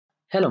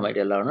Hello my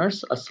dear learners,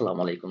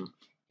 Assalamu alaikum.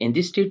 In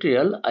this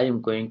tutorial, I am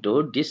going to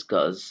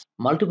discuss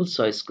multiple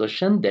choice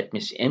question, that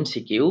means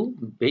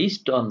MCQ,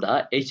 based on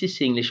the HSC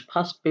English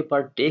first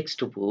paper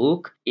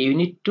textbook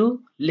Unit 2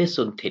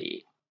 Lesson 3.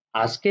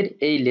 আজকের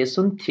এই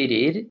lesson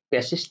 3 এর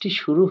প্যাসেজটি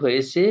শুরু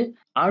হয়েছে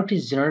art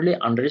is generally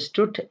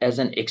understood as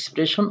an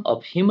expression of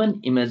human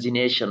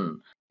imagination।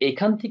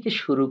 এখান থেকে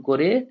শুরু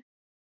করে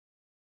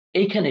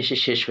এইখানে এসে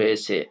শেষ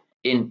হয়েছে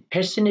in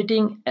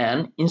fascinating and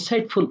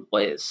insightful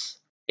ways।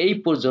 এই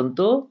পর্যন্ত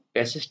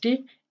প্যাসেজটি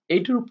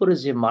এইটার উপরে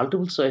যে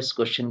মাল্টিপল চয়েস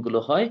কোশ্চেন গুলো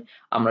হয়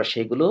আমরা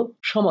সেগুলো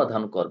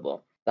সমাধান করব।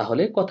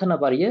 তাহলে কথা না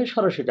বাড়িয়ে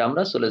সরাসরি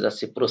আমরা চলে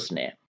যাচ্ছি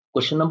প্রশ্নে।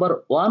 Question number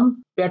 1,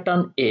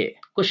 pattern A.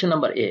 Question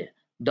number A,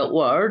 the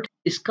word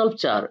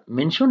sculpture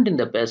mentioned in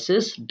the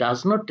passage does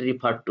not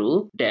refer to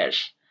dash।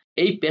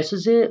 এই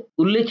প্যাসেজে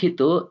উল্লেখিত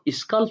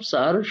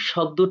স্কাল্পচার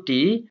শব্দটি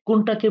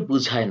কোনটাকে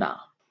বোঝায় না।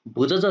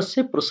 বোঝা যাচ্ছে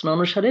প্রশ্ন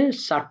অনুসারে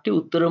 4টি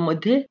উত্তরের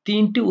মধ্যে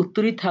 3টি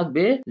উত্তরই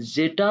থাকবে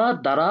যেটা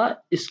দ্বারা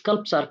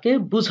স্কাল্পচারকে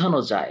বোঝানো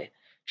যায়,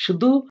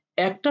 শুধু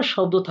একটা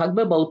শব্দ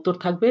থাকবে বা উত্তর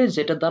থাকবে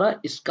যেটা দ্বারা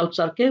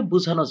স্কাল্পচারকে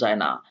বোঝানো যায়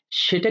না।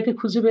 সেটাকে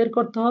খুঁজে বের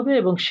করতে হবে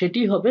এবং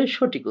সেটি হবে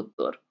সঠিক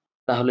উত্তর।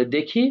 তাহলে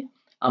দেখি,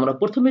 আমরা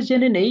প্রথমে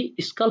জেনে নেই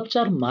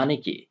স্কাল্পচার মানে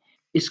কি।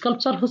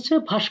 স্কাল্পচার হচ্ছে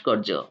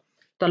ভাস্কর্য।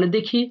 তাহলে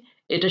দেখি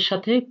এটার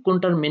সাথে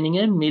কোনটার মিনিং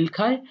এ মিল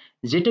খায়।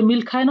 যেটা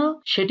মিল খায় না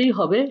সেটাই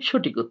হবে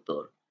সঠিক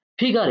উত্তর।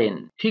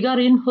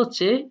 ফিগারিন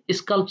হচ্ছে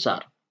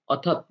স্কাল্পচার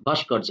অর্থাৎ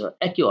ভাস্কর্য,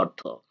 একই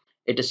অর্থ।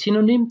 এটা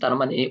সিনোনিম, তার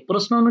মানে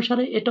প্রশ্ন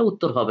অনুসারে এটা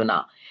উত্তর হবে না।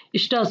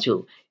 স্ট্যাচু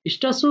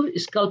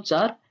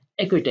স্কাল্পচার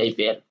একই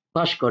টাইপের,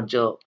 ভাস্কর্য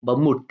বা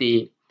মূর্তি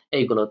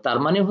এইগুলো, তার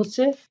মানে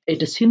হচ্ছে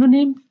এটা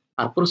সিনোনিম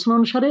আর প্রশ্ন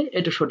অনুসারে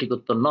এটা সঠিক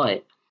উত্তর নয়।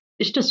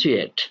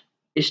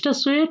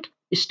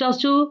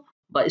 স্ট্যাচু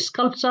বা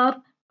স্কাল্পচার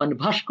মানে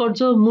ভাস্কর্য,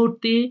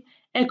 মূর্তি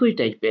একই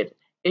টাইপের,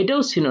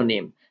 এটাও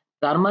সিনোনিম।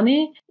 তার মানে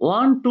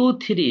 1, 2,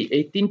 3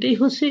 এই তিনটেই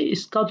হচ্ছে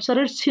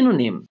স্কাল্পচারের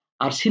সিনোনিম,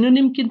 আর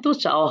সিনোনিম কিন্তু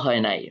চাওয়া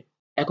হয় নাই।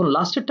 এখন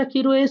লাস্টেরটা কি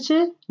রয়েছে?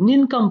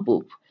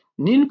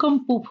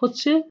 নিনকাম্পুপ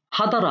হচ্ছে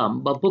হাদারাম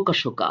বা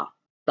বোকাশোকা।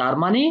 তার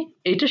মানে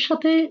এটার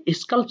সাথে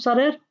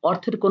স্কাল্পচারের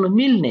অর্থের কোনো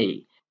মিল নেই,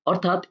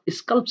 অর্থাৎ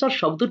স্কাল্পচার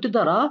শব্দটি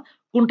দ্বারা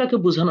কোনটাকে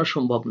বোঝানো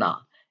সম্ভব না,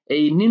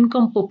 এই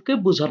নিনকাম্পুপকে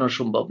বোঝানো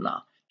সম্ভব না।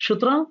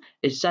 সুতরাং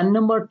এই 4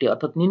 নম্বরটি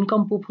অর্থাৎ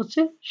নিনকাম্পুপ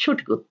হচ্ছে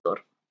সঠিক উত্তর।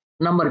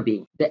 Number B,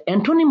 the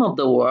antonym of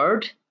the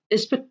word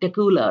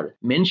spectacular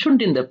mentioned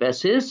in the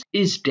passage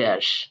is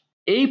dash।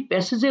 এই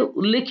প্যাসেজে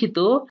উল্লেখিত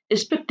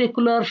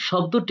স্পেকটেকুলার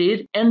শব্দটির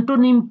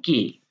অ্যান্টোনিম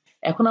কি?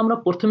 এখন আমরা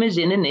প্রথমে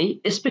জেনে নেই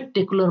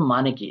স্পেকটেকুলার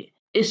মানে কি।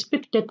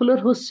 স্পেকটেকুলার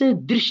হচ্ছে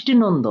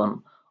দৃষ্টিনন্দন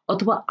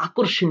অথবা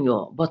আকর্ষণীয়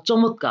বা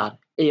চমৎকার,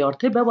 এই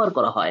অর্থে ব্যবহার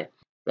করা হয়।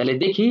 তাহলে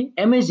দেখি,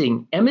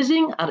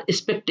 অ্যামেজিং আর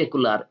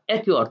স্পেকটেকুলার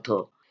একই অর্থ।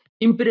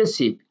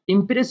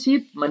 ইমপ্রেসিভ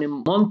মানে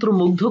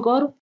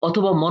মন্ত্রমুগ্ধকর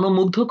অথবা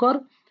মনোমুগ্ধকর,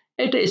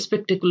 এটা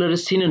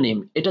স্পেকটেকুলারের সিনোনিম,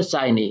 এটা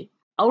চাইনি।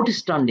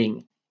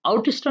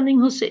 আউটস্ট্যান্ডিং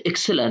হচ্ছে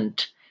এক্সেলেন্ট,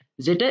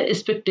 যেটা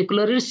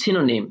স্পেকটেকুলারের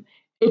সিনোনিম,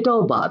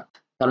 এটাও বাদ,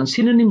 কারণ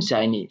সিনোনিম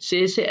চাইনি,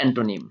 চেয়েছে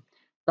অ্যান্টোনিম।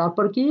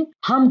 তারপর কি,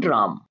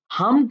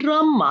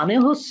 হামড্রাম মানে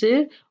হচ্ছে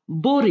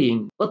বোরিং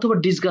অথবা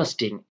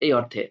ডিসগাস্টিং এই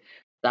অর্থে।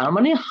 তার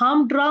মানে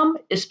হামড্রাম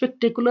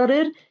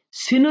স্পেকটেকুলারের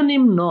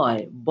সিনোনিম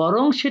নয়,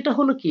 বরং সেটা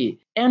হলো কি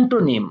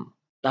অ্যান্টোনিম।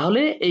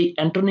 তাহলে এই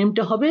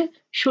অ্যান্টোনিমটা হবে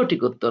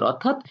সঠিক উত্তর,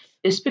 অর্থাৎ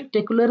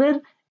স্পেকটেকুলারের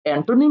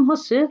অ্যান্টোনিম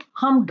হচ্ছে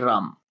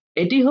হামড্রাম,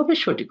 এটি হবে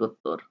সঠিক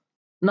উত্তর।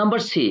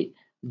 Number C,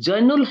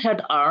 Jainul had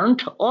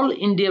earned all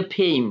India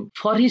fame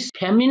for his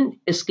famine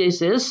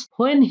sketches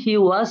when he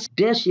was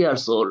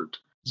 -years old।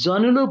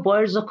 জয়নুলের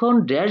বয়স যখন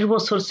 1.5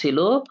 বছর ছিল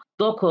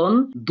তখন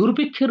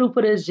দুর্ভিক্ষের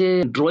উপরে যে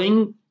ড্রয়িং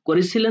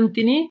করেছিলেন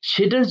তিনি,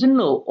 সেটার জন্য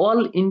অল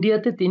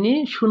ইন্ডিয়াতে তিনি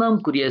সুনাম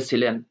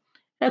কুড়িয়েছিলেন।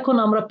 এখন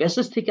আমরা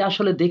প্যাসেজ থেকে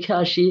আসলে দেখে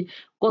আসি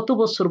কত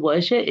বছর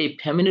বয়সে এই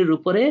ফ্যামিলির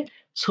উপরে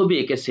ছবি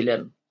এঁকেছিলেন।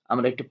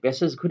 আমরা একটু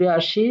প্যাসেজ ঘুরে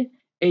আসি।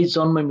 এই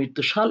জন্ম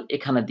মৃত্যু সাল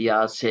এখানে দেওয়া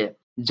আছে।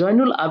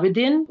 জয়নুল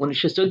আবেদিন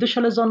 1914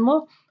 সালে জন্ম,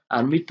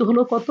 আর মৃত্যু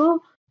হলো কত?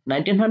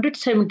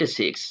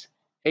 1976,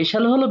 এই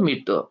সালে হলো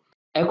মৃত্যু।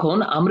 এখন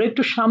আমরা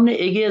একটু সামনে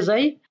এগিয়ে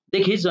যাই,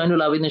 দেখি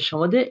জয়নুল আবেদিনের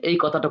সম্বন্ধে এই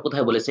কথাটা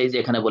কোথায় বলেছে। এই যে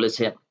এখানে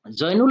বলেছে,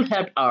 Zainul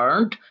had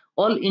earned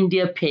all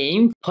India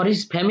fame for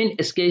his famine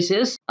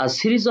sketches, a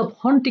series of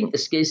haunting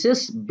sketches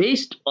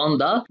based on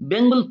the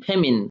Bengal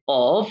famine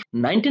of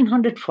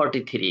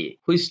 1943,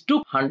 which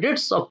took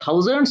hundreds of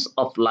thousands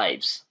of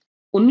lives।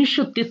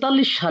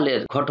 1943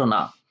 সালের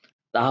ঘটনা।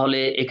 তাহলে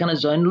এখানে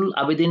জয়নুল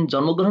আবেদিন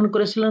জন্মগ্রহণ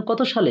করেছিলেন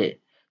কত সালে?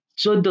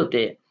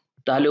 14তে।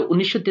 তাহলে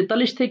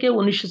 1943 থেকে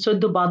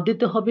 1914 বাদ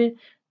দিতে হবে,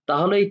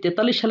 তাহলে এই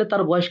 43 সালে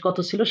তার বয়স কত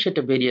ছিল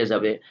সেটা বেরিয়ে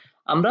যাবে।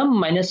 আমরা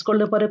মাইনাস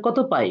করলে পরে কত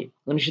পাই?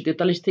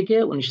 1943 থেকে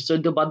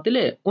 1914 বাদ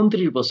দিলে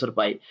 29 বছর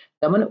পাই।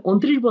 তার মানে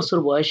 29 বছর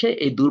বয়সে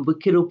এই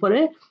দুর্ভিক্ষের উপরে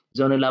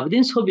জয়নুল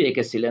আবেদিন ছবি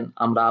এঁকেছিলেন।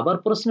 আমরা আবার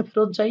প্রশ্নে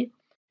ফেরত যাই,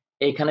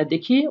 এখানে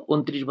দেখি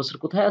 29 বছর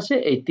কোথায় আছে,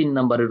 এই 3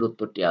 নম্বরের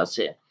উত্তরটি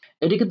আছে।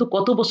 এটি কিন্তু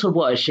কত বছর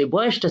বয়স, সেই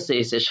বয়সটা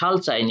চেয়েছে, সাল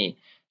চাইনি।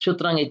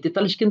 সুতরাং এই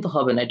 43 কিন্তু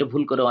হবে না, এটা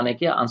ভুল করে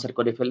অনেকে আনসার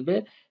করে ফেলবে।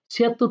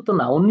 ছিয়াত্তর তো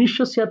না,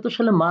 1976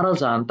 সালে মারা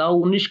যান, তাও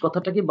 19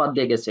 কথাটাকে বাদ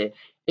দিয়ে গেছে,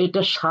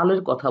 এটা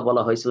সালের কথা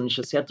বলা হয়েছে,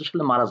 1976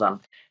 সালে মারা যান,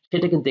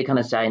 সেটা কিন্তু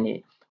এখানে চাইনি।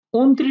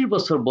 29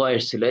 বছর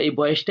বয়স ছিল, এই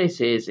বয়সটাই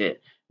চেয়েছে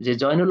যে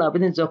জয়নুল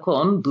আবেদিন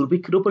যখন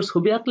দুর্ভিক্ষের উপর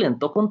ছবি আঁকলেন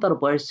তখন তার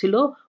বয়স ছিল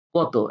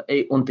কত,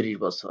 এই 29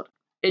 বছর।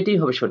 এটাই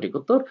হবে সঠিক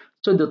উত্তর,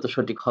 14 তো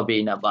সঠিক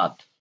হবেই না, বাদ।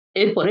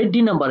 এরপরে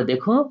ডি নাম্বারে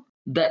দেখো,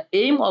 the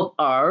aim of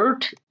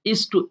art is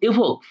two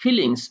এভোক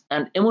feelings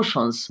and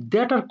emotions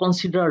that R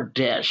consider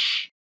dash.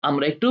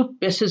 আমরা একটু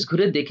প্যাসেজ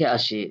ঘুরে দেখে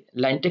আসি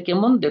লাইনটা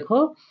কেমন, দেখো,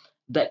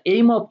 the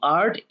aim of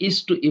art is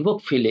two evoke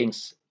feelings,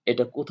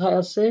 এটা কোথায়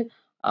আছে,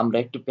 আমরা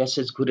একটু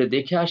প্যাসেজ ঘুরে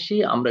দেখে আসি,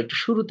 আমরা একটু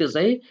শুরুতে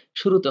যাই,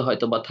 শুরুতে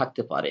হয়তো বা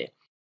থাকতে পারে।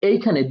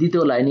 এইখানে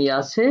দ্বিতীয় লাইনে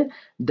আছে,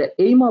 the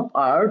aim of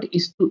art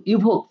is two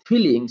evoke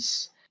feelings,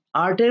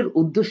 আর্টের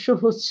উদ্দেশ্য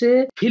হচ্ছে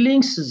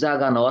ফিলিংস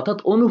জাগানো, অর্থাৎ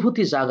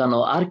অনুভূতি জাগানো,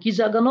 আর কি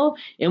জাগানো,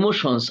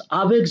 ইমোশনস,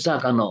 আবেগ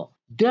জাগানো,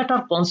 দ্যাট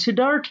আর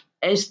কনসিডার্ড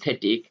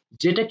অ্যাস্থেটিক,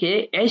 যেটাকে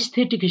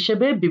অ্যাস্থেটিক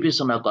হিসেবে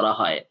বিবেচনা করা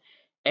হয়।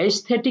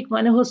 অ্যাস্থেটিক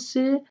মানে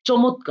হচ্ছে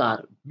চমৎকার,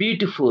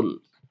 বিউটিফুল।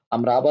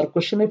 আমরা আবার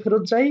কোশ্চেনে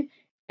ফেরত যাই,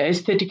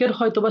 অ্যাস্থেটিকের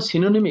হয়তোবা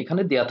সিনোনিম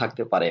এখানে দেয়া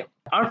থাকতে পারে।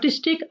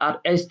 আর্টিস্টিক আর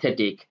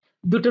অ্যাস্থেটিক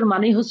দুটোর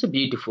মানেই হচ্ছে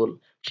বিউটিফুল,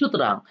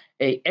 সুতরাং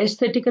এই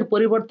অ্যাস্থেটিকের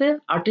পরিবর্তে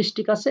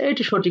আর্টিস্টিক আছে,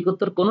 এটি সঠিক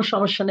উত্তর, কোনো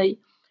সমস্যা নেই।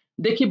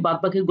 দেখি বাদ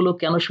বাকিগুলো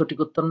কেন সঠিক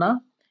উত্তর না।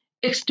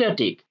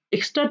 এক্সট্যাটিক,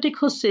 এক্সট্যাটিক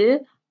হচ্ছে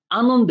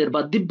আনন্দের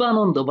বা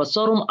দিব্যানন্দ বা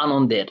চরম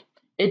আনন্দের,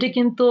 এটি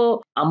কিন্তু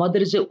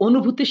আমাদের যে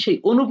অনুভূতি সেই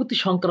অনুভূতি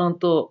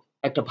সংক্রান্ত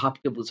একটা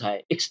ভাবকে বোঝায়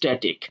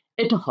এক্সট্যাটিক,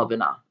 এটা হবে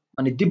না,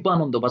 মানে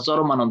দিব্যানন্দ বা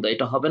চরম আনন্দ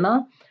এটা হবে না।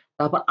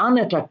 তারপর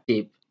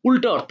আনঅ্যাট্রাকটিভ,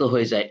 উল্টো অর্থ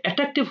হয়ে যায়,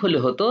 অ্যাট্রাকটিভ হলে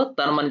হতো,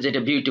 তার মানে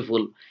যেটা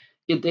বিউটিফুল,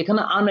 কিন্তু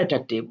এখানে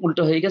আনঅ্যাট্রাকটিভ,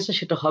 উল্টো হয়ে গেছে,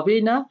 সেটা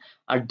হবেই না।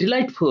 আর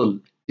ডিলাইটফুল,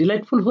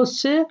 ডিলাইটফুল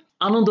হচ্ছে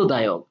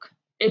আনন্দদায়ক,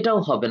 এটাও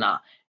হবে না।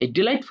 এই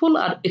ডিলাইটফুল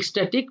আর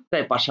এক্সট্যাটিক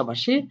প্রায়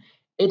পাশাপাশি,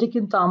 এটা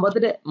কিন্তু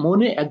আমাদের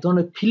মনে এক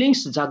ধরনের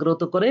ফিলিংস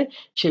জাগ্রত করে,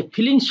 সেই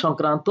ফিলিংস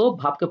সংক্রান্ত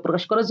ভাবকে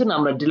প্রকাশ করার জন্য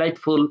আমরা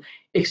ডিলাইটফুল,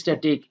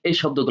 এক্সট্যাটিক এই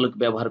শব্দগুলোকে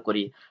ব্যবহার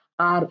করি।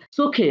 আর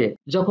চোখে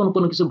যখন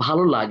কোনো কিছু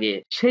ভালো লাগে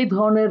সেই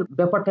ধরনের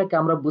ব্যাপারটাকে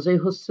আমরা বুঝাই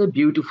হচ্ছে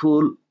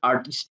বিউটিফুল,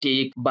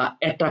 আর্টিস্টিক বা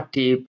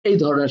অ্যাট্রাকটিভ, এই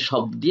ধরনের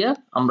শব্দ দিয়ে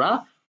আমরা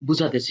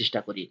বুঝাতে চেষ্টা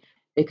করি।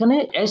 এখানে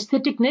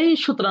অ্যাস্থেটিক নেই,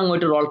 সুতরাং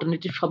ওইটার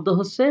অল্টারনেটিভ শব্দ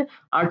হচ্ছে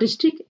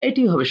আর্টিস্টিক,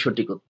 এটি হবে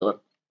সঠিক উত্তর।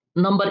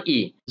 Number E,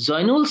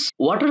 Joinul's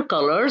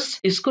watercolors,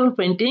 scroll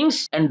paintings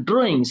and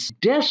drawings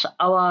dash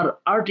our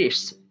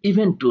artists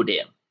even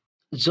today.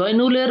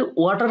 জয়নুলের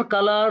water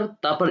colour,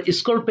 তারপর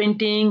স্কল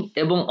পেন্টিং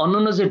এবং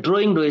অন্যান্য যে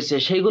ড্রয়িং রয়েছে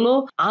সেগুলো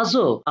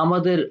আজও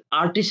আমাদের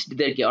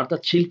আর্টিস্টদেরকে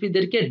অর্থাৎ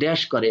শিল্পীদেরকে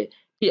ড্যাশ করে,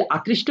 কি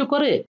আকৃষ্ট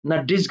করে না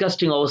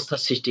ডিসগাস্টিং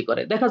অবস্থার সৃষ্টি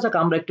করে। দেখা যাক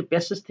আমরা একটু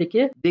প্যাসেজ থেকে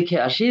দেখে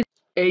আসি।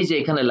 এই যে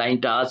এখানে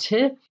লাইনটা আছে,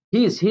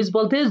 হিজ, হিজ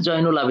বলতে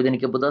জয়নুল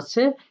আবেদিনকে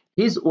বোঝাচ্ছে,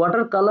 his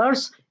water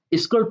colours,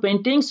 school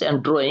paintings and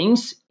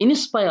drawings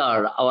inspire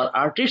hour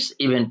artist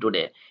even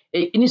today.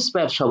 এই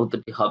ইন্সপায়ার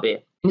শব্দটি হবে,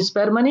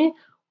 ইন্সপায়ার মানে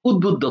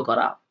উদ্বুদ্ধ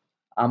করা।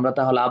 আমরা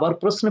তাহলে আবার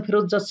প্রশ্ন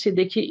ফেরত যাচ্ছি,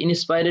 দেখি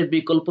ইন্সপায়ারের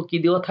বিকল্প কি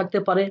দেওয়া থাকতে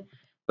পারে,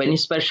 বা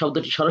ইন্সপায়ার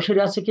শব্দটি সরাসরি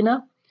আছে কিনা।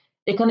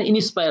 এখানে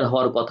ইন্সপায়ার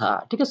হওয়ার কথা,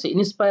 ঠিক আছে,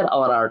 ইন্সপায়ার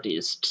আওয়ার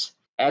আর্টিস্ট।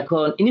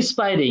 এখন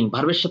ইন্সপায়ারিং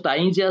ভার্বের সাথে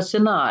আইএনজি আছে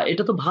না,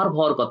 এটা তো ভার্ব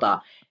হওয়ার কথা।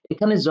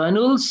 এখানে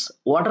Zainul's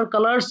water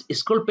colours,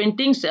 school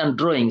paintings and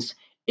drawings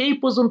এই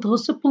পর্যন্ত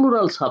হচ্ছে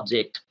প্লুরাল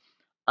সাবজেক্ট,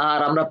 আর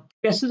আমরা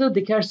প্যাসেজে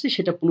দেখে আসছি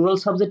সেটা প্লুরাল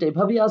সাবজেক্ট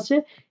এভাবেই আছে,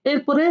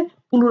 এরপরে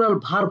প্লুরাল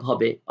ভার্ব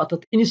হবে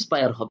অর্থাৎ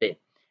ইন্সপায়ার হবে।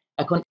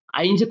 এখন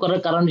আইএনজি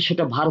করার কারণে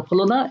সেটা ভার্ব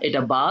হলো না,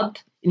 এটা বাদ,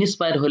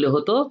 ইন্সপায়ার হলে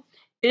হতো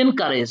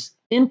এনকারেজ।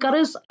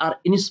 এনকারেজ আর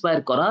ইন্সপায়ার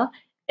করা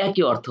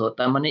একই অর্থ,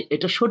 তার মানে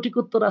এটা সঠিক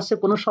উত্তর আছে,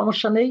 কোনো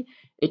সমস্যা নেই।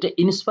 এটা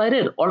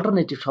ইন্সপায়ারের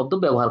অল্টারনেটিভ শব্দ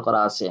ব্যবহার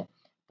করা আছে,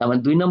 তার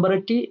মানে 2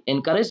 নম্বরেরটি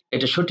এনকারেজ,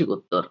 এটা সঠিক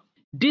উত্তর।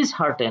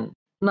 ডিসহার্টেন,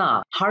 না,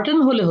 হার্টেন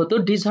হলে হতো,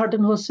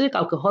 ডিসহার্টেন হচ্ছে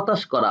কাউকে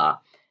হতাশ করা,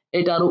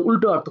 এটা আরো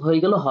উল্টো অর্থ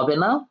হয়ে গেল, হবে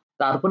না।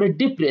 তারপরে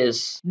ডিপ্রেস,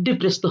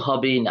 ডিপ্রেস তো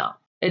হবেই না,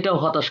 এটাও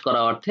হতাশ করা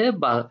অর্থে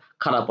বা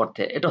খারাপ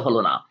অর্থে, এটা হলো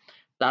না।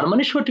 তার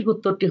মানে সঠিক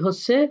উত্তরটি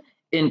হচ্ছে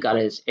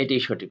এনকারেজ,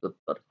 এটাই সঠিক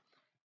উত্তর।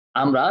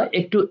 আমরা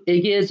একটু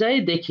এগিয়ে যাই,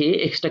 দেখি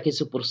এক্সট্রা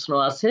কিছু প্রশ্ন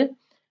আছে।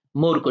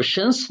 মোর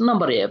questions.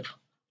 Number F,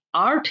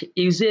 art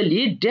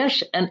usually dash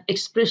an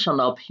expression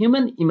of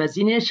human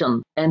imagination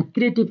and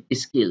creative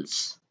skills.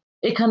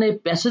 এখানে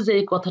প্যাসেজে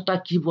এই কথাটা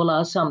কি বলা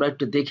আছে আমরা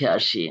একটু দেখে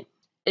আসি।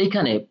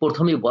 এইখানে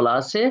প্রথমেই বলা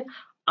আছে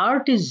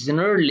art is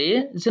generally,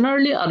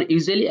 generally R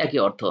usually একই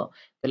অর্থ,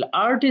 তাহলে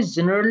art is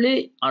generally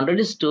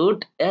understood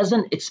as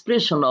an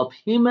expression of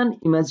human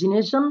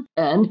imagination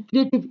and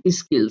creative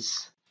skills।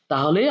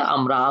 তাহলে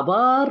আমরা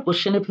আবার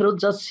কোশ্চেনে ফেরত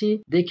যাচ্ছি,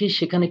 দেখি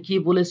সেখানে কি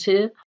বলেছে।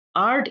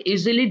 Art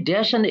easily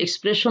dash an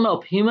expression of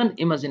human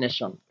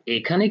imagination,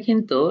 এখানে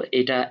কিন্তু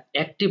এটা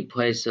অ্যাক্টিভ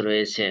ভয়েস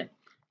রয়েছে,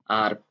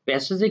 আর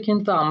প্যাসেজে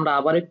কিন্তু আমরা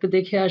আবার একটু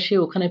দেখে আসি,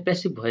 ওখানে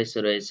প্যাসিভ ভয়েস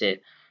রয়েছে।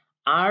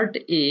 Art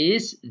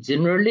is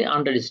generally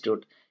understood,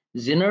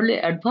 generally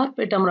adverb,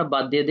 এটা আমরা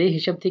বাদ দিয়ে দিই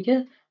হিসাব থেকে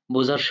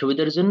বোঝার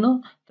সুবিধার জন্য।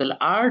 তাহলে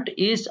আর্ট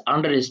ইজ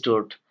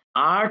আন্ডারস্টুড,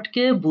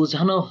 আর্টকে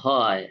বোঝানো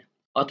হয়,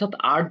 অর্থাৎ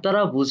আর্ট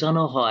দ্বারা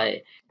বোঝানো হয়,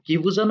 কি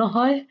বোঝানো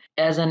হয়,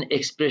 as an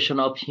expression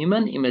of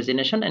human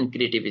imagination and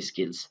creative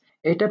skills.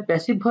 এটা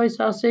প্যাসিভ ভয়েস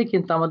আছে,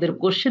 কিন্তু আমাদের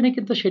কোশ্চেনে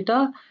কিন্তু সেটা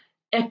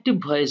অ্যাক্টিভ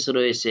ভয়েস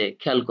রয়েছে,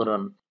 খেয়াল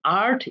করুন।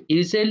 আর্ট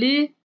ইউজুয়ালি,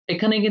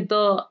 এখানে কিন্তু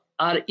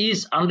আর ইজ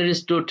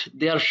আন্ডারস্টুড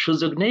দেওয়ার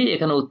সুযোগ নেই,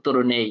 এখানে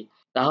উত্তরও নেই।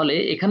 তাহলে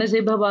এখানে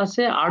যেভাবে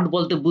আছে আর্ট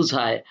বলতে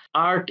বোঝায়,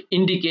 আর্ট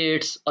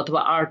ইন্ডিকেটস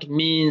অথবা আর্ট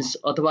মিনস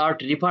অথবা আর্ট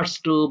রিফার্স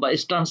টু বা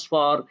স্ট্যান্ডস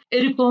ফর,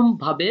 এরকম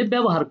ভাবে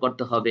ব্যবহার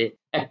করতে হবে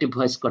অ্যাক্টিভ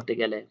ভয়েস করতে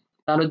গেলে।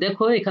 তাহলে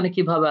দেখো এখানে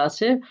কিভাবে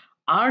আছে,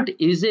 আর্ট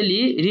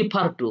ইউজুয়ালি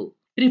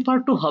রিফার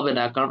টু হবে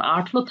না, কারণ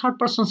আর্ট হলো থার্ড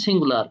পারসন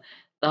সিঙ্গুলার।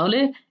 তাহলে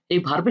এই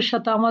ভার্বের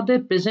সাথে আমাদের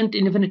প্রেজেন্ট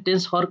ইনডেফিনিট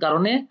টেন্স হওয়ার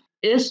কারণে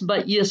এস বা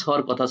ইএস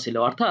হওয়ার কথা ছিল,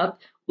 অর্থাৎ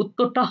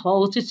উত্তরটা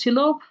হওয়া উচিত ছিল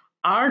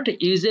art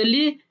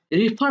usually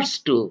refers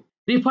to.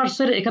 Refers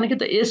এর এখানে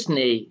কিন্তু এস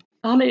নেই,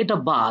 তাহলে এটা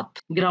বাদ,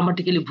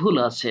 গ্রামাটিক্যালি ভুল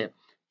আছে।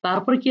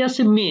 তারপরে কি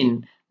আছে, মিন,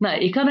 না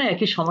এখানে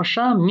একই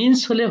সমস্যা, মিনস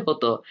হলে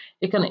হতো,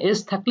 এখানে এস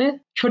থাকলে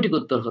সঠিক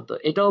উত্তর হতো,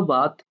 এটাও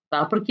বাদ।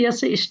 তারপর কি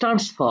আছে,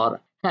 স্ট্যান্ডস ফর,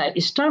 হ্যাঁ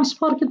স্ট্যান্ডস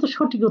ফর কিন্তু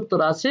সঠিক উত্তর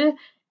আছে,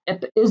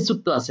 একটা এস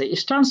যুক্ত আছে।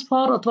 স্ট্যান্ডস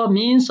ফর অথবা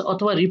মিনস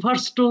অথবা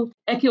রিফার্স টু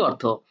একই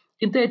অর্থ,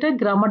 কিন্তু এটা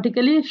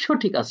গ্রামাটিক্যালি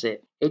সঠিক আছে,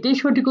 এটাই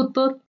সঠিক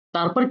উত্তর।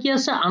 তারপর কি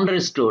আছে,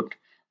 আন্ডারস্টুড।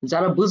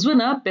 যারা বুঝবে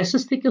না,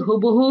 প্যাসেজ থেকে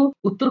হুবহু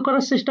উত্তর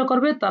করার চেষ্টা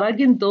করবে, তারা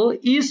কিন্তু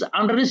ইজ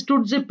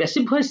আন্ডারস্টুড যে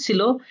প্যাসিভ ভয়েস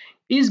ছিল,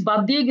 ইজ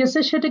বাদ দিয়ে গেছে,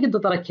 সেটা কিন্তু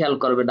তারা খেয়াল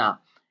করবে না।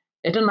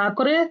 এটা না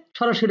করে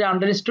সরাসরি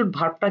আন্ডারস্টুড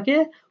ভার্বটাকে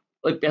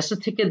ওই প্যাসেজ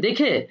থেকে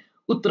দেখে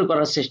উত্তর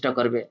করার চেষ্টা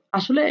করবে,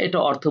 আসলে এটা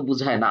অর্থ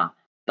বুঝায় না।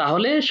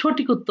 তাহলে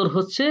সঠিক উত্তর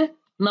হচ্ছে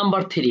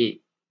number 3,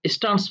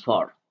 stands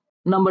for.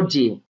 Number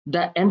G,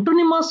 the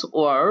antonymous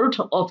word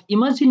of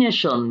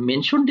imagination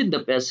mentioned in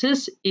the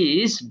passage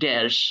is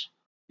dash.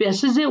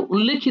 প্যাসেজে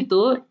উল্লেখিত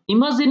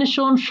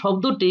ইমাজিনেশন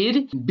শব্দটির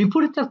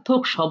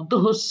বিপরীতার্থক শব্দ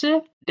হচ্ছে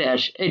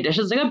ড্যাশ, এই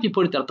ড্যাশের জায়গায়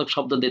বিপরীতার্থক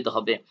শব্দ দিতে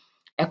হবে।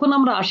 এখন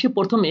আমরা আসি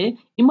প্রথমে,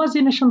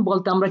 ইমাজিনেশন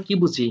বলতে আমরা কি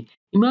বুঝি?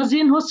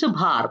 ইমাজিন হচ্ছে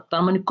ভার্ব,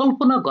 তার মানে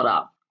কল্পনা করা,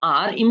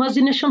 আর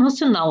ইমাজিনেশন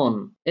হচ্ছে নাউন,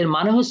 এর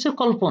মানে হচ্ছে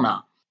কল্পনা।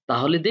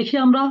 তাহলে দেখি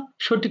আমরা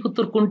সঠিক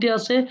উত্তর কোনটি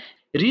আছে,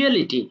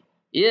 রিয়েলিটি।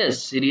 ইয়েস,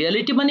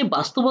 রিয়েলিটি মানে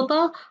বাস্তবতা,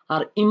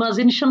 আর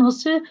ইমাজিনেশন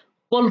হচ্ছে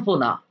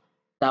কল্পনা,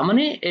 তার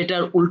মানে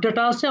এটার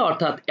উল্টাটা আছে,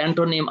 অর্থাৎ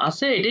অ্যান্টোনিম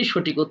আছে, এটাই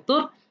সঠিক উত্তর।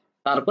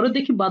 তারপরে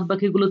দেখি বাদ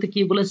বাকিগুলোতে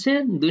কি বলেছে।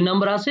 2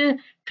 নম্বর আছে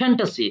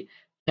ফ্যান্টাসি।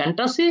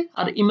 ফ্যান্টাসি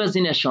আর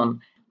ইমাজিনেশন,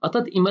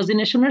 অর্থাৎ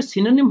ইমাজিনেশনের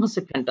সিনোনিম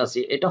হচ্ছে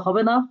ফ্যান্টাসি, এটা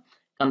হবে না,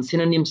 কারণ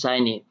সিনোনিম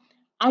চাইনি।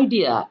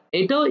 আইডিয়া,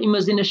 এটাও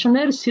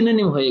ইমাজিনেশনের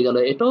সিনোনিম হয়ে গেল,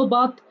 এটাও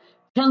বাদ।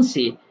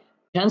 ফ্যান্সি,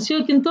 ফ্যান্সিও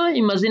কিন্তু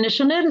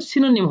ইমাজিনেশনের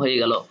সিনোনিম হয়ে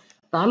গেল।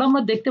 তাহলে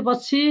আমরা দেখতে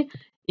পাচ্ছি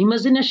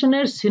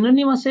ইমাজিনেশনের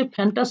সিনোনিম আছে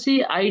ফ্যান্টাসি,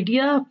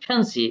 আইডিয়া,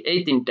 ফ্যান্সি, এই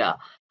তিনটা,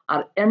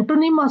 আর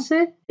অ্যান্টোনিম আছে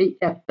এই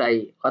একটাই,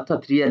 অর্থাৎ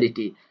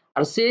রিয়ালিটি।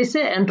 আর সে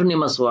এসে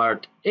অ্যান্টোনিমাস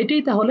ওয়ার্ড,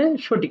 এটাই তাহলে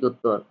সঠিক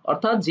উত্তর,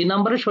 অর্থাৎ জি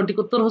নাম্বারের সঠিক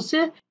উত্তর হচ্ছে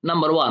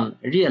number 1,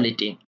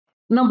 reality.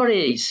 Number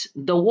 8,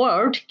 the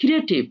word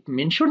creative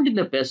mentioned in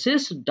the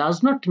passage does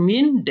not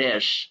mean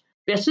dash.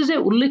 প্যাসেজে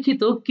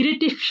উল্লেখিত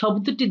ক্রিয়েটিভ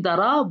শব্দটি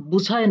দ্বারা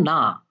বোঝায় না,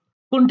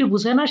 কোনটি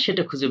বোঝায় না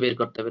সেটা খুঁজে বের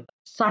করতে হবে।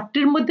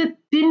 4টির মধ্যে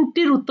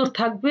 3টির উত্তর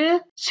থাকবে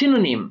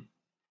সিনোনিম,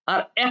 আর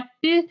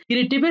একটি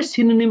ক্রিয়েটিভের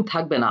সিনোনিম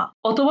থাকবে না,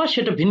 অথবা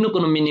সেটা ভিন্ন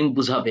কোনো মিনিং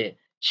বুঝাবে,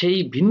 সেই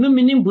ভিন্ন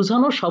মিনিং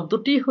বোঝানো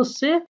শব্দটি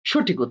হচ্ছে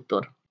সঠিক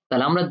উত্তর।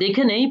 তাহলে আমরা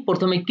দেখে নেই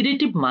প্রথমে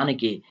ক্রিয়েটিভ মানে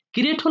কি।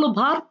 ক্রিয়েট হলো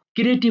ভার্ব,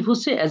 ক্রিয়েটিভ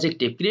হচ্ছে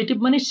অ্যাডজেক্টিভ, ক্রিয়েটিভ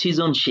মানে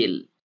সৃজনশীল।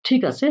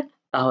 ঠিক আছে,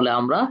 তাহলে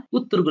আমরা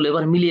উত্তরগুলো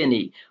এবার মিলিয়ে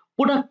নিই।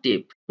 প্রোডাক্টিভ,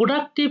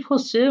 প্রোডাক্টিভ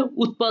হচ্ছে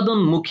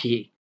উৎপাদনমুখী,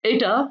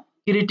 এটা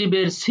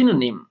ক্রিয়েটিভের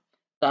সিনোনিম,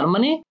 তার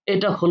মানে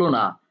এটা হলো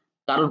না,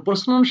 কারণ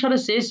প্রশ্ন অনুসারে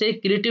চেয়েছে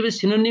ক্রিয়েটিভের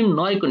সিনোনিম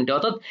নয় কোনটি,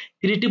 অর্থাৎ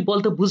ক্রিয়েটিভ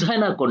বলতে বোঝায়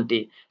না কোনটি।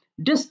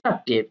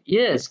 ডিস্ট্রাকটিভ,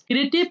 ইয়েস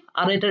ক্রিয়েটিভ,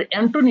 আর এটার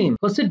অ্যান্টোনিম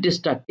হচ্ছে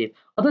ডিস্ট্রাকটিভ,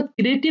 অর্থাৎ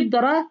ক্রিয়েটিভ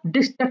দ্বারা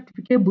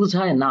ডিস্ট্রাকটিভকে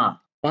বোঝায় না,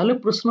 তাহলে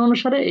প্রশ্ন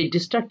অনুসারে এই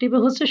ডিস্ট্রাকটিভ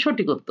হচ্ছে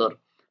সঠিক উত্তর।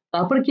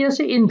 তারপর কি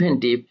আছে,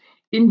 ইনভেন্টিভ।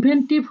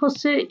 ইনভেন্টিভ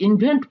হচ্ছে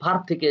ইনভেন্ট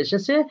ভার্ব থেকে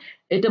এসেছে,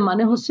 এটা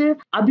মানে হচ্ছে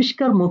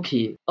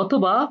আবিষ্কারমুখী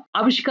অথবা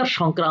আবিষ্কার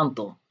সংক্রান্ত,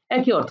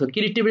 একই অর্থ,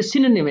 ক্রিয়েটিভের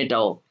সিনোনিম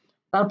এটাও।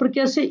 তারপর কি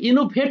আছে,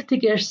 ইনোভেট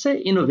থেকে এসছে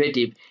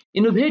ইনোভেটিভ।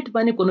 ইনোভেট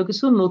মানে কোনো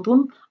কিছু নতুন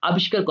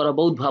আবিষ্কার করা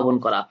বা উদ্ভাবন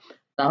করা,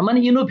 তার মানে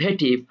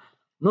ইনোভেটিভ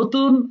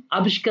নতুন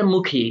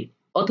আবিষ্কারমুখী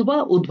অথবা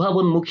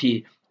উদ্ভাবনমুখী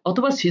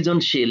অথবা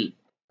সৃজনশীল।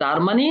 তার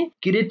মানে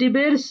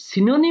ক্রিয়েটিভের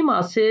সিনোনিম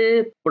আছে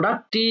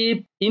প্রোডাক্টিভ,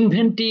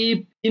 ইনভেন্টিভ,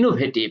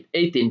 ইনোভেটিভ,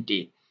 এই তিনটি।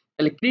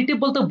 তাহলে ক্রিয়েটিভ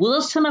বলতে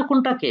বোঝাচ্ছে না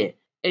কোনটাকে,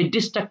 এই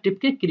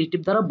ডিস্ট্রাকটিভকে ক্রিয়েটিভ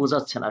দ্বারা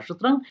বোঝাচ্ছে না,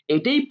 সুতরাং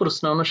এটাই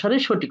প্রশ্ন অনুসারে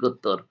সঠিক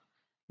উত্তর।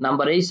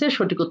 নাম্বার 8 এর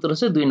সঠিক উত্তর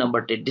হচ্ছে 2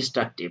 নম্বরটি,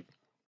 destructive.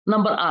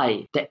 Number I,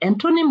 the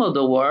antonym of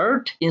the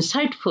word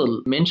insightful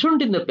mentioned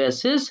in the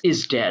passage is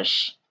dash.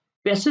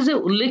 প্যাসেজে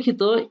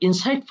উল্লেখিত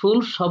ইনসাইটফুল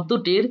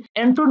শব্দটির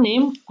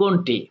অ্যান্টোনিম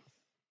কোনটি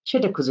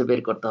সেটা খুঁজে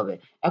বের করতে হবে।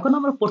 এখন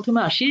আমরা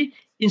প্রথমে আসি,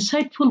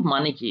 ইনসাইটফুল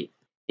মানে কি।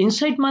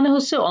 ইনসাইট মানে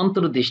হচ্ছে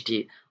অন্তর্দৃষ্টি,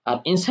 আর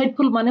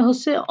ইনসাইটফুল মানে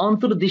হচ্ছে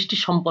অন্তর্দৃষ্টি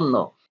সম্পন্ন।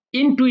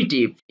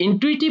 ইনটুইটিভ,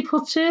 ইনটুইটিভ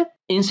হচ্ছে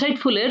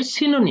ইনসাইটফুলের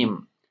সিনোনিম,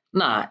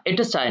 না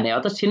এটা চাই না,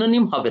 অর্থাৎ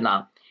সিনোনিম হবে না।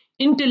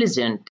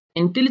 ইন্টেলিজেন্ট,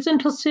 ইন্টেলিজেন্ট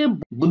হচ্ছে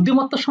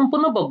বুদ্ধিমত্তা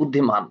সম্পন্ন বা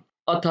বুদ্ধিমান,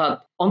 অর্থাৎ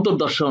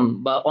অন্তর্দর্শন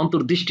বা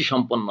অন্তর্দৃষ্টি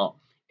সম্পন্ন,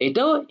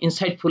 এটাও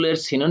ইনসাইটফুলের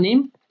সিনোনিম।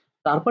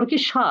 তারপর কি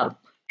শার্প,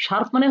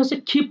 শার্প মানে হচ্ছে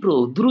ক্ষিপ্র,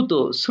 দ্রুত,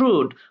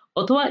 শ্রুড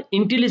অথবা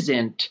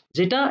ইন্টেলিজেন্ট,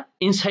 যেটা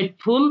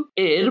ইনসাইটফুল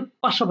এর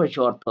পাশাপাশি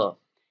অর্থ।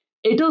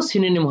 এটাও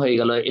সিনোনিম হয়ে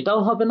গেল, এটাও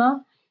হবে না।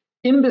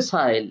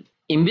 ইমবেসাইল,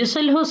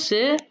 ইমবেসাইল হচ্ছে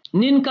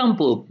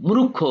নিনকাম্পুক,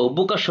 মূর্খ,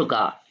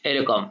 বোকাশোকা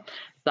এরকম।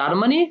 তার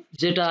মানে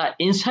যেটা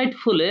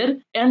ইনসাইটফুল এর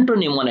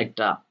অ্যান্টোনিম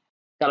অনেকটা,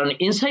 কারণ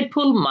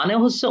ইনসাইটফুল মানে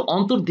হচ্ছে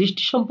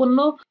অন্তর্দৃষ্টি সম্পন্ন,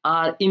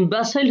 আর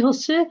ইমবেসাইল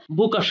হচ্ছে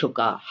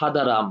বোকাশোকা,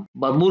 হাদারাম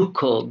বা মূর্খ,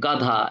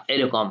 গাধা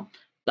এরকম।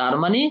 তার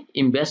মানে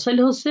ইমবেসাইল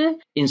হচ্ছে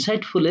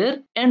ইনসাইটফুল এর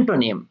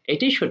অ্যান্টোনিম,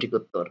 এটাই সঠিক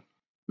উত্তর।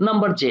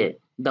 Number J,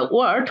 the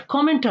word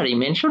commentary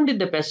mentioned in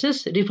the passage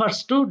refers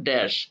to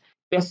dash.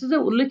 প্যাসেজে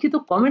উল্লেখিত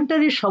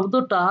কমেন্টারি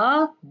শব্দটা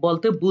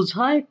বলতে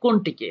বোঝায়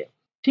কোনটিকে?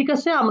 ঠিক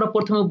আছে, আমরা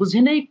প্রথমে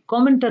বুঝে নেই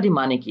কমেন্টারি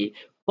মানে কি।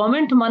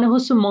 কমেন্ট মানে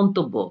হচ্ছে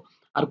মন্তব্য,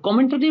 আর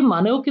কমেন্টারি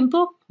মানেও কিন্তু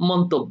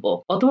মন্তব্য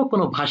অথবা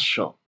কোনো ভাষ্য।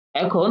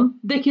 এখন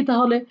দেখি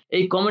তাহলে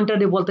এই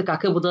কমেন্টারি বলতে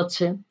কাকে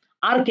বোঝাচ্ছে।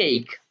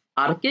 আর্কেইক,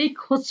 আর্কেইক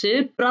হচ্ছে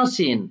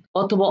প্রাচীন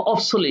অথবা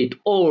অবসোলিট,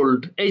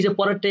 ওল্ড। এই যে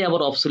পরেরটাই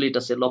আবার অবসোলিট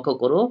আছে, লক্ষ্য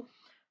করো।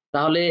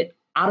 তাহলে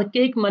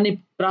আর্কেইক মানে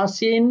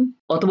প্রাচীন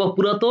অথবা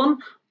পুরাতন,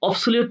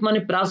 অবসোলিউট মানে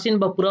প্রাচীন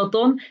বা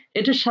পুরাতন,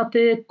 এটার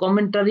সাথে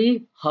কমেন্টারি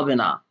হবে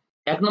না।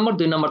 1 নম্বর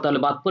 2 নম্বর তাহলে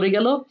বাদ পড়ে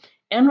গেল।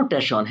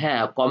 অ্যানোটেশন,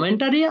 হ্যাঁ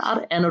কমেন্টারি আর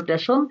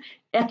অ্যানোটেশন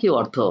একই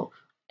অর্থ।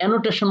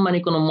 অ্যানোটেশন মানে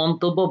কোনো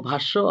মন্তব্য,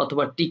 ভাষ্য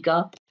অথবা টিকা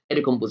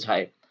এরকম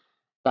বোঝায়।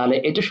 তাহলে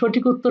এটা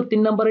সঠিক উত্তর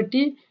 3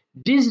 নম্বরেরটি।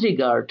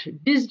 ডিসরিগার্ড,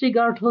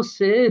 ডিসরিগার্ড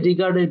হচ্ছে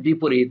রিগার্ডের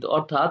বিপরীত,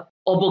 অর্থাৎ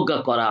অবজ্ঞা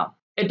করা।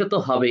 এটা তো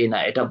হবেই না,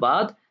 এটা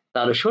বাদ।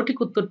 তাহলে সঠিক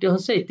উত্তরটি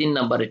হচ্ছে এই 3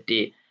 নম্বরেরটি,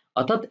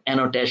 অর্থাৎ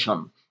অ্যানোটেশন।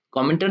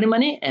 কমেন্টারি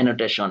মানে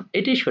অ্যানোটেশন,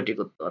 এটাই সঠিক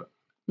উত্তর।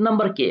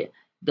 Number K,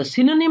 the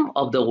synonym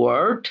of the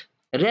word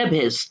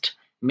ravaged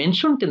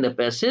mentioned in the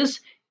passage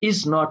is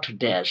not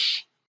dash.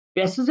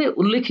 প্যাসেজে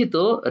উল্লেখিত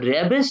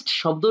ravaged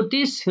শব্দটি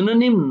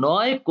সিনোনিম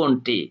নয়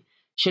কোনটি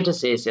সেটা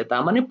চেয়েছে।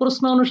 তার মানে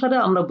প্রশ্ন অনুসারে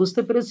আমরা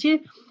বুঝতে পেরেছি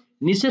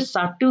নিচের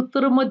 4টি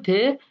উত্তরের মধ্যে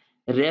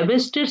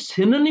ravaged এর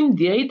সিনোনিম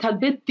দিয়েই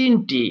থাকবে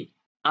 3টি,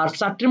 আর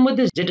 4টির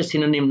মধ্যে যেটা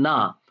সিনোনিম না,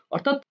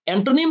 অর্থাৎ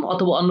অ্যান্টোনিম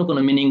অথবা অন্য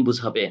কোনো মিনিং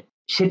বুঝাবে,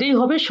 সেটাই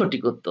হবে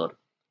সঠিক উত্তর।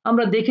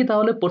 আমরা দেখি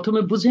তাহলে,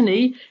 প্রথমে বুঝে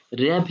নেই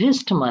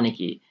ravaged মানে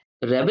কি।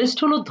 ravaged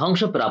হলো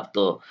ধ্বংসপ্রাপ্ত।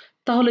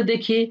 তাহলে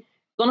দেখি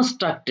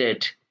কনস্ট্রাক্টেড,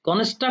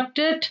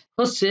 কনস্ট্রাক্টেড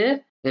হচ্ছে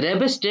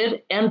ravaged এর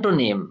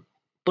অ্যান্টোনিম।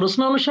 প্রশ্ন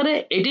অনুসারে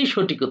এটাই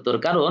সঠিক উত্তর,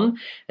 কারণ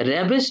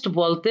ravaged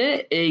বলতে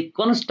এই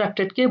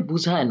কনস্ট্রাক্টেড কে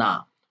বুঝায় না,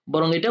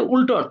 বরং এটা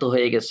উল্টো অর্থ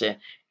হয়ে গেছে,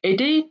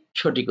 এটাই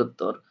সঠিক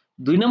উত্তর।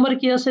 2 নম্বর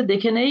কি আছে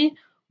দেখে নেই।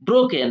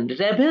 ব্রোকেন,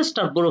 ravaged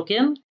আর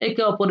ব্রোকেন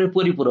একে অপরের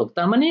পরিপূরক,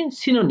 তার মানে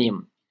সিনোনিম,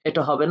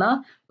 এটা হবে না।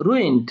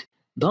 রুইন্ড,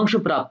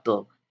 ধ্বংসপ্রাপ্ত,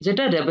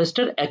 যেটা ravaged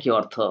এর একই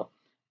অর্থ।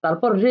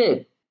 তারপর রেক,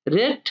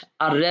 রেকড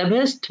আর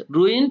ravaged,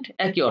 রুইন্ড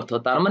একই অর্থ।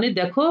 তার মানে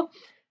দেখো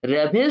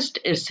ravaged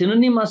এর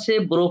সিনোনিম আছে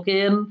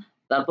ব্রোকেন,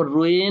 তারপর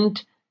রুইন্ড,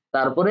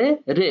 তারপরে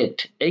রেকড,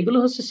 এইগুলো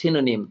হচ্ছে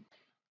সিনোনিম।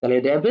 তাহলে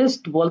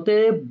ravaged বলতে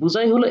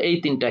বুঝাই হলো এই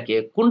 3টাকে,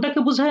 কোনটাকে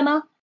বুঝায় না?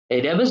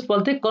 এই ravaged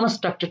বলতে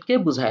কনস্ট্রাক্টেড কে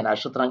বুঝায় না,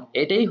 সুতরাং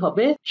এটাই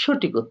হবে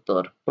সঠিক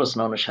উত্তর প্রশ্ন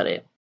অনুসারে।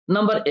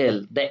 Number L,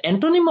 the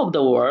antonym of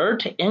the word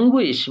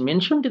anguish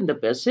mentioned in the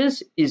passage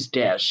is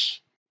dash.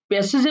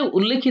 প্যাসেজে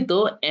উল্লেখিত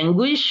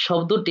anguish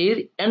শব্দটির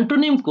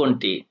অ্যান্টোনিম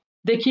কোনটি?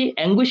 দেখি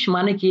anguish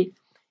মানে কি।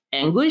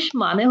 anguish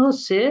মানে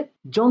হচ্ছে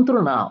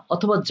যন্ত্রণা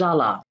অথবা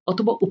জ্বালা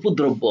অথবা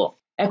উপদ্রব্য।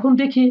 এখন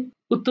দেখি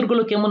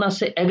উত্তরগুলো কেমন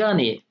আছে।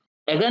 এগানি,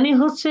 এগানি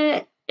হচ্ছে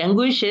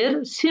anguish এর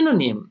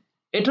সিনোনিম,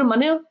 এটার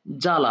মানে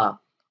জ্বালা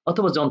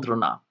অথবা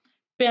যন্ত্রণা।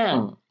 প্যাং,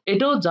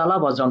 এটাও জ্বালা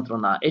বা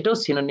যন্ত্রণা, এটাও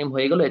সিনোনিম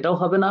হয়ে গেল, এটাও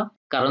হবে না,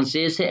 কারণ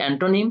চেয়েছে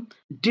অ্যান্টোনিম।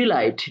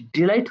 ডিলাইট,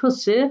 ডিলাইট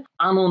হচ্ছে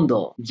আনন্দ,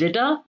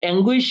 যেটা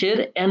anguish এর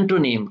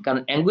অ্যান্টোনিম,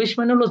 কারণ anguish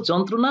মানে হলো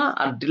যন্ত্রণা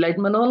আর ডিলাইট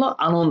মানে হলো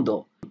আনন্দ,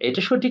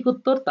 এটা সঠিক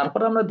উত্তর।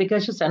 তারপর আমরা দেখে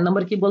আসি 4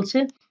 নম্বর কি বলছে।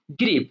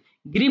 গ্রিফ,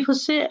 গ্রিফ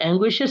হচ্ছে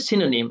anguish এর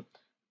সিনোনিম।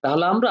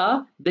 তাহলে আমরা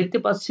দেখতে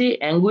পাচ্ছি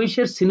anguish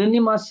এর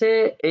সিনোনিম আছে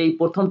এই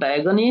প্রথমটা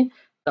এগনি,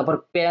 তারপর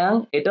প্যাং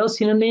এটাও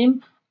সিনোনিম,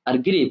 আর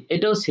গ্রিফ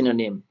এটাও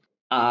সিনোনিম,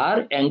 আর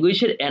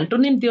anguish এর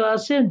অ্যান্টোনিম দেওয়া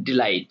আছে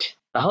ডিলাইট।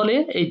 তাহলে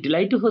এই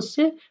ডিলাইট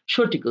হচ্ছে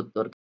সঠিক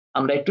উত্তর।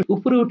 আমরা একটু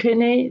উপরে উঠে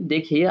নেই,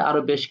 দেখি আরো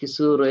বেশ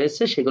কিছু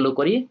রয়েছে, সেগুলো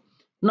করি।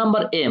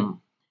 Number M,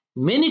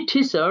 many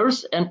teachers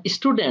and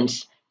students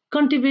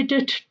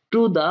contributed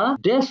to the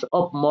death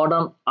of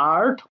modern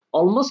art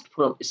almost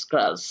from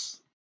scratch.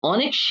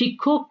 অনেক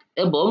শিক্ষক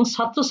এবং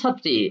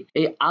ছাত্রছাত্রী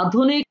এই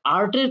আধুনিক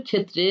আর্টের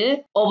ক্ষেত্রে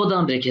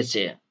অবদান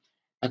রেখেছে।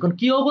 এখন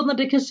কি অবদান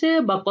রেখেছে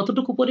বা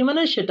কতটুকু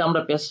পরিমাণে সেটা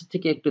আমরা প্যাসেজ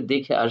থেকে একটু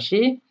দেখে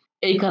আসি।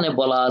 এইখানে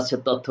বলা আছে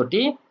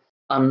তথ্যটি,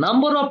 a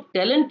number of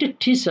talented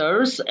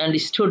teachers and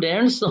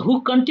students who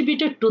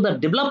contributed to the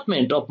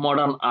development of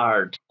modern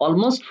art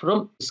almost from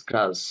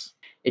scratch.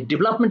 এই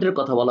ডেভেলপমেন্টের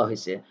কথা বলা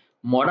হয়েছে,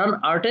 মডার্ন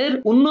আর্টের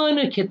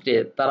উন্নয়নের ক্ষেত্রে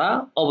তারা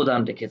অবদান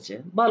রেখেছে।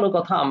 ভালো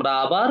কথা, আমরা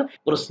আবার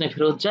প্রশ্নে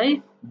ফেরত যাই,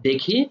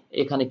 দেখি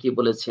এখানে কি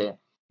বলেছে।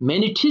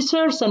 many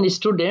teachers and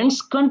students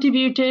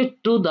contributed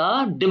to the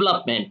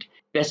development,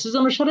 passage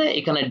অনুসারে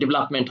এখানে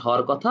ডেভেলপমেন্ট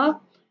হওয়ার কথা।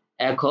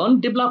 এখন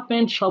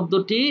ডেভেলপমেন্ট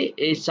শব্দটি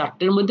এই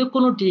 4টির মধ্যে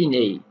কোনোটিই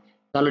নেই,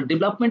 তাহলে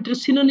ডেভেলপমেন্টের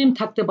সিনোনিম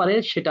থাকতে পারে,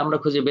 সেটা আমরা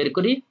খুঁজে বের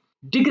করি।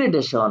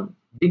 ডিগ্রেডেশন,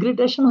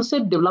 ডিগ্রেডেশন হচ্ছে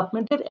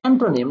ডেভেলপমেন্টের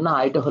অ্যান্টোনিম, না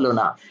এটা হলো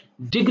না।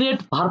 ডিগ্রেড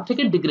ভার্ব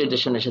থেকে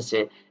ডিগ্রেডেশন এসেছে,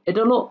 এটা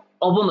হলো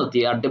অবনতি,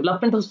 আর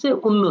ডেভেলপমেন্ট হচ্ছে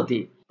উন্নতি,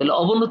 তাহলে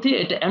অবনতি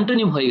এটা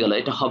অ্যান্টোনিম হয়ে গেল,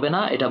 এটা হবে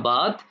না, এটা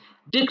বাদ।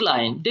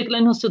 ডিক্লাইন,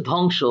 ডিক্লাইন হচ্ছে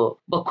ধ্বংস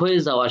বা ক্ষয়ে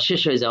যাওয়া,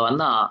 শেষ হয়ে যাওয়া,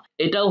 না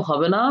এটাও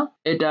হবে না,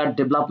 এটা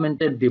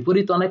ডেভেলপমেন্টের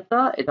বিপরীত অনেকটা,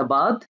 এটা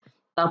বাদ।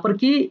 তারপর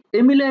কি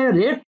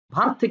এমিলিয়ারেট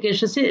ভার্ব থেকে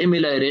এসেছে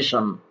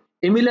এমিলিয়ারেশন,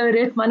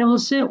 এমিলিয়ারেট মানে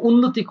হচ্ছে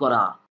উন্নতি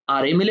করা,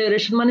 আর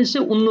এমিলিয়ারেশন মানে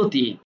হচ্ছে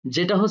উন্নতি,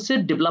 যেটা হচ্ছে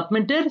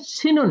ডেভেলপমেন্টের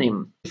সিনোনিম,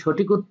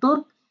 সঠিক উত্তর।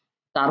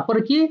 তারপরে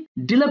কি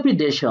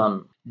ডিলাপিডেশন,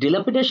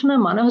 ডিলাপিডেশনের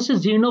মানে হচ্ছে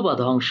জীর্ণ বা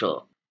ধ্বংস,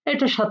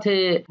 এটার সাথে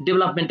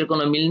ডেভেলপমেন্টের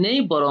কোনো মিল নেই,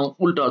 বরং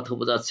উল্টো অর্থ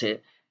বোঝাচ্ছে,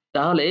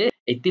 তাহলে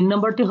এই 3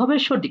 নম্বরটি হবে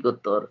সঠিক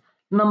উত্তর।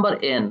 Number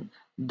N,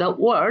 the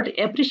word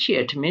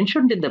appreciate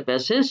mentioned in the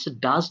passage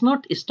does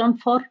not stand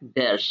for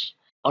dash,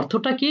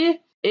 অর্থটা কি?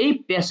 এই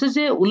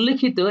প্যাসেজে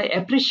উল্লেখিত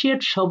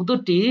অ্যাপ্রিসিয়েট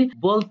শব্দটি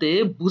বলতে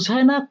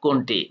বোঝায় না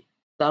কোনটি?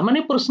 তার মানে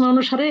প্রশ্ন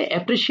অনুসারে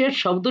অ্যাপ্রিসিয়েট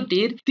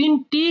শব্দটির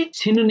 3টি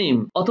সিনোনিম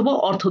অথবা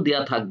অর্থ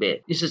দেওয়া থাকবে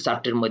নিচের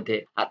 4টির মধ্যে,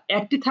 আর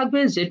একটি থাকবে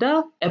যেটা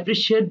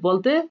অ্যাপ্রিসিয়েট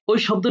বলতে ওই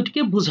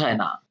শব্দটিকে বোঝায়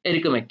না,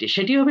 এরকম একটি,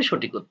 সেটি হবে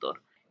সঠিক উত্তর।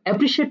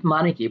 অ্যাপ্রিসিয়েট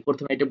মানে কি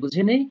প্রথমে এটা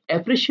বুঝে নেই।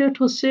 অ্যাপ্রিসিয়েট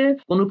হচ্ছে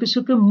কোনো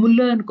কিছুকে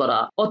মূল্যায়ন করা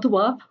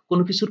অথবা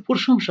কোনো কিছুর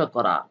প্রশংসা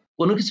করা,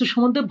 কোনো কিছু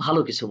সম্বন্ধে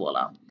ভালো কিছু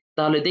বলা।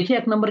 তাহলে দেখি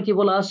 1 নম্বর কি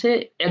বলা আছে,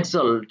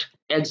 এক্সল্ট,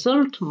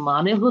 এক্সল্ট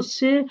মানে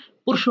হচ্ছে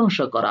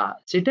প্রশংসা করা,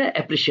 যেটা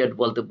অ্যাপ্রিসিয়েট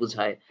বলতে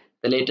বোঝায়,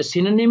 তাহলে এটা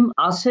সিনোনিম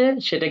আছে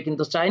সেটা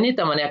কিন্তু চাইনি,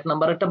 তার মানে 1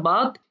 নম্বর একটা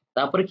বাদ।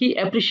 তারপরে কি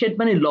অ্যাপ্রিসিয়েট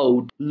মানে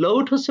লাউড,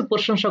 লাউড হচ্ছে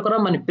প্রশংসা করা,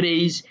 মানে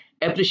প্রেইজ,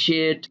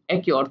 অ্যাপ্রিসিয়েট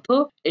একই অর্থ,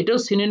 এটাও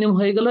সিনোনিম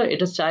হয়ে গেল,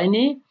 এটা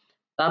চাইনি।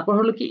 তারপর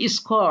হলো কি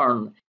স্কর্ন,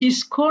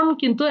 স্কর্ন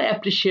কিন্তু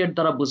অ্যাপ্রিসিয়েট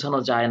দ্বারা বোঝানো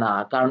যায় না,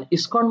 কারণ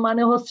স্কর্ন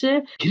মানে হচ্ছে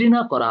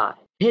ঘৃণা করা,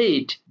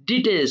 হেট,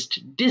 ডিটেস্ট,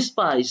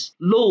 ডিসপাইস,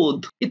 লোধ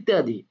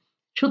ইত্যাদি,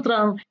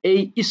 সুতরাং এই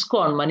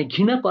স্কর্ন মানে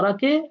ঘৃণা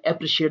করাকে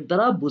অ্যাপ্রিসিয়েট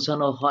দ্বারা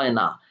বোঝানো হয়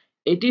না,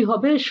 এটি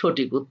হবে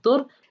সঠিক উত্তর।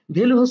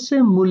 ভ্যালু হচ্ছে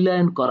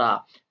মূল্যায়ন করা,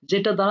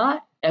 যেটা দ্বারা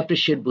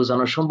অ্যাপ্রিসিয়েট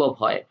বোঝানো সম্ভব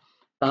হয়,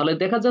 তাহলে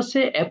দেখা যাচ্ছে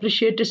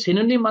অ্যাপ্রিসিয়েটের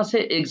সিনোনিম আছে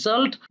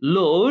এক্সাল্ট,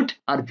 লোড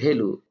আর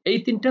ভ্যালু, এই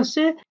 3টা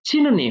হচ্ছে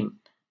সিনোনিম।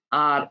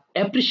 আর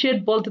অ্যাপ্রিসিয়েট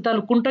বলতে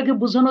তাহলে কোনটাকে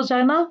বোঝানো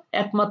যায় না,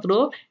 একমাত্র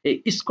এই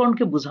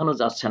স্কর্নকে বোঝানো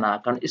যাচ্ছে না,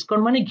 কারণ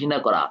স্কর্ন মানে ঘৃণা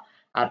করা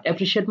আর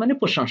অ্যাপ্রিসিয়েট মানে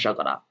প্রশংসা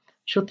করা,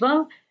 সুতরাং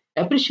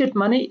অ্যাপ্রিসিয়েট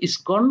মানে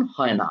স্কর্ন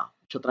হয় না,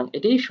 সুতরাং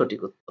এটাই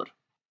সঠিক উত্তর।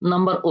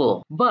 Number O,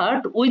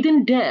 but within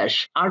dash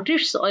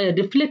artists R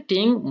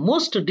reflecting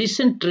most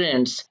recent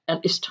Trends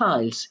and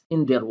styles in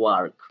their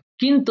work,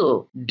 কিন্তু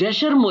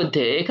ড্যাশের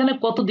মধ্যে এখানে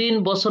কতদিন,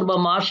 বছর বা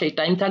মাস এই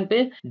টাইম থাকবে,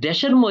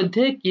 ড্যাশের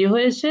মধ্যে কি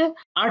হয়েছে,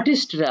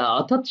 আর্টিস্টরা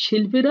অর্থাৎ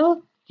শিল্পীরা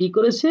কি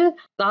করেছে,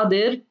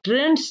 তাদের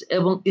ট্রেন্ডস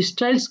এবং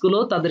স্টাইলস গুলো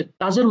তাদের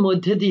কাজের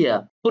মধ্যে দিয়ে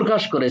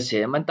প্রকাশ করেছে,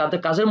 মানে তাদের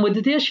কাজের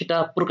মধ্যে দিয়ে সেটা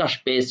প্রকাশ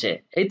পেয়েছে,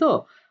 এই তো।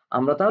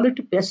 আমরা তাহলে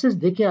একটু প্যাসেজ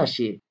দেখে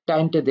আসি,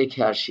 টাইমটা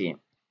দেখে আসি।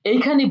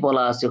 এইখানে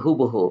বলা আছে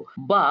হুবহু,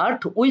 but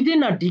within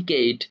a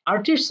decade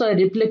artists R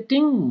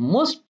reflecting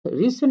most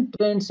recent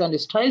Trends and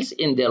styles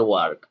in their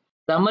work,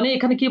 তার মানে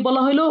এখানে কি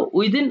বলা হলো,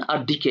 উইদিন আ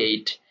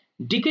ডিকেড,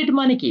 ডিকেড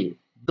মানে কি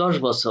 10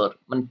 বছর,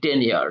 মানে 10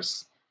 ইয়ার্স।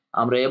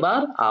 আমরা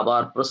এবার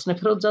আবার প্রশ্নে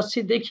ফেরত যাচ্ছি,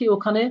 দেখি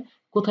ওখানে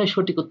কোথায়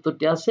সঠিক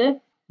উত্তরটি আছে।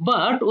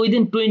 বাট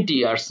উইদিন 20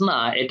 ইয়ার্স, না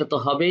এটা তো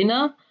হবেই না,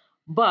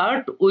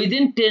 বাট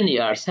উইদিন 10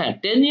 ইয়ার্স, হ্যাঁ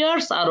 10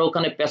 ইয়ার্স, আর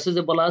ওখানে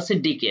প্যাসেজে বলা আছে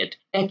ডিকেড,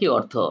 একই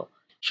অর্থ,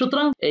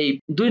 সুতরাং এই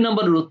 2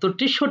 নম্বরের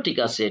উত্তরটি সঠিক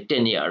আছে,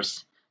 10 ইয়ার্স।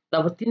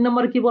 তারপর 3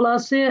 নম্বরে কি বলা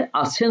আছে,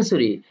 আ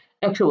সেঞ্চুরি,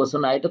 100 বছর,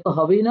 না এটা তো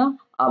হবেই না।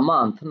 আ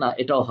মান্থ, না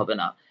এটাও হবে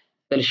না,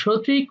 তাহলে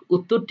সঠিক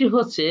উত্তরটি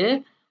হচ্ছে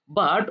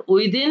বাট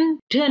উইদিন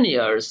 10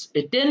 ইয়ার্স,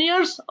 এই 10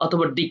 ইয়ার্স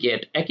অথবা ডিকেড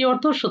একই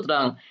অর্থ,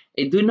 সুতরাং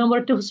এই 2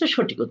 নম্বরটি হচ্ছে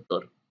সঠিক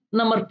উত্তর।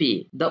 Number P,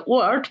 the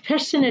word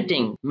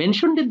fascinating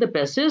mentioned in the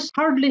passage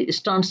hardly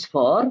stands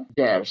for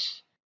dash,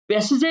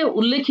 প্যাসেজে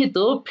উল্লেখিত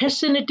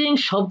ফ্যাসিনেটিং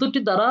শব্দটি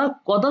দ্বারা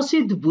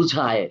কদাচিৎ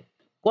বুঝায়,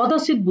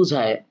 কদাচিৎ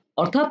বুঝায়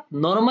অর্থাৎ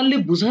নরমালি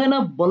বুঝায় না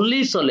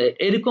বললেই চলে,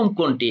 এরকম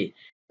কোনটি,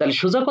 তাহলে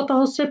সোজা কথা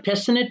হচ্ছে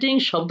ফ্যাসিনেটিং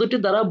শব্দটি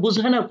দ্বারা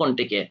বুঝায় না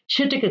কোনটিকে,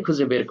 সেটাকে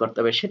খুঁজে বের করতে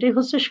হবে, সেটাই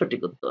হচ্ছে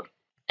সঠিক উত্তর।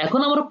 এখন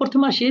আমরা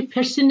প্রথমে আসি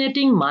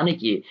ফ্যাসিনেটিং মানে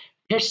কি।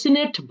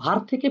 ফ্যাসিনেট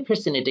ভার্ব থেকে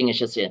ফ্যাসিনেটিং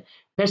এসেছে,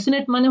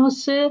 ফ্যাসিনেট মানে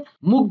হচ্ছে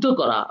মুগ্ধ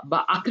করা বা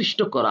আকৃষ্ট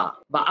করা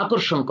বা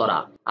আকর্ষণ করা,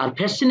 আর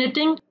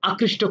ফ্যাসিনেটিং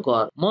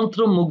আকৃষ্টকর,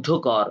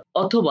 মন্ত্রমুগ্ধকর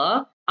অথবা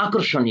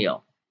আকর্ষণীয়।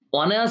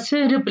 অনে আছে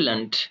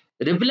রিপেলেন্ট,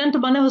 রিপেলেন্ট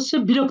মানে হচ্ছে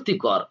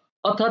বিরক্তিকর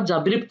অর্থাৎ যা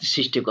বিরক্তি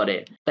সৃষ্টি করে,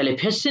 তাহলে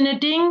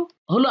ফ্যাসিনেটিং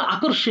হলো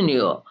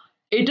আকর্ষণীয়,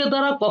 এটা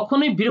দ্বারা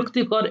কখনোই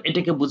বিরক্তিকর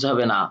এটাকে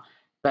বুঝাবে না,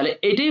 তাহলে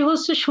এটাই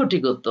হচ্ছে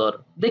সঠিক উত্তর।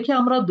 দেখি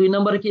আমরা 2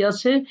 নম্বরে কি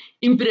আছে,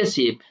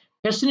 ইমপ্রেসিভ,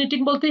 ফ্যাসিনেটিং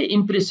বলতে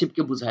ইমপ্রেসিভ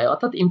কে বোঝায়,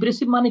 অর্থাৎ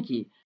ইমপ্রেসিভ মানে কি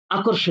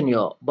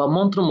আকর্ষণীয় বা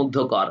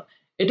মন্ত্রমুগ্ধকর,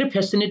 এটা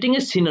ফ্যাসিনেটিং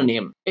এর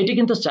সিনোনিম, এটি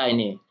কিন্তু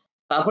চাইনি।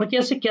 তারপর কি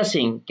আছে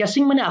ক্যাচিং,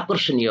 ক্যাচিং মানে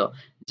আকর্ষণীয়,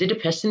 যেটা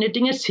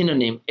ফ্যাসিনেটিং এর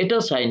সিনোনিম,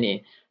 এটাও চাইনি।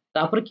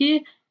 তারপর কি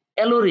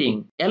অ্যালোরিং,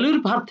 অ্যালুর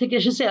ভার্ব থেকে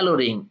এসেছে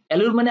অ্যালোরিং,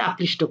 অ্যালুর মানে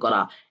আকৃষ্ট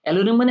করা,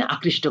 অ্যালোরিং মানে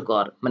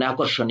আকৃষ্টকর মানে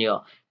আকর্ষণীয়,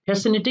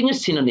 ফ্যাসিনেটিং এর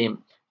সিনোনিম,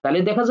 তাহলে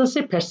দেখা যাচ্ছে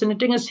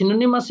ফ্যাসিনেটিং এর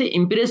সিনোনিম আছে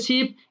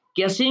ইমপ্রেসিভ,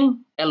 ক্যাচিং,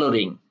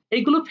 অ্যালোরিং।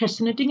 এইগুলো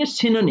ফ্যাসিনেটিং এর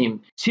সিনোনিম।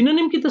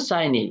 সিনোনিম কিন্তু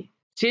চাইনি,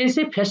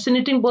 চেয়েছে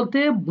ফ্যাসিনেটিং বলতে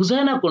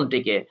বুঝায় না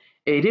কোনটিকে,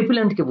 এই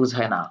রিপেলেন্টকে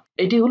বুঝায় না।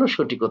 এটি হলো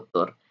সঠিক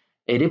উত্তর।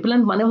 এই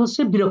রিপেলেন্ট মানে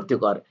হচ্ছে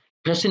বিরক্তিকর,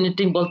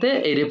 ফ্যাসিনেটিং বলতে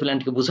এই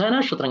রিপেলেন্টকে বুঝায় না,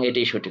 সুতরাং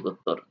এটাই সঠিক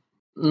উত্তর।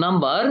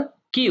 Number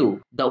Q,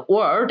 the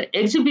word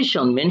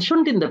exhibition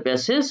mentioned in the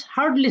passage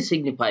hardly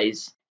signifies।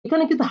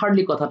 এখানে কিন্তু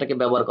হার্ডলি কথাটাকে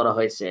ব্যবহার করা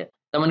হয়েছে,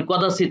 তার মানে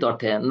কদাচিৎ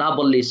অর্থে, না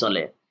বললেই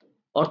চলে।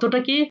 অর্থটা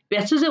কি?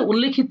 প্যাসেজে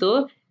উল্লেখিত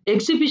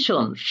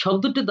এক্সিবিশন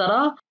শব্দটি দ্বারা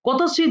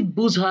কদাচিৎ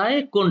বুঝায়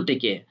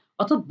কোনটিকে,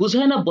 অর্থাৎ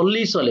বুঝায় না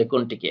বললেই চলে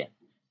কোনটিকে।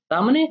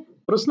 তার মানে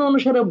প্রশ্ন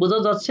অনুসারে বোঝা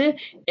যাচ্ছে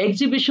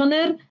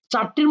এক্সিবিশনের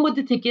 4টির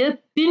মধ্যে থেকে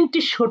 3টি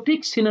সঠিক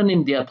সিনোনিম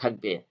দেওয়া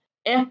থাকবে,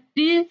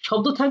 একটি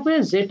শব্দ থাকবে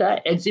যেটা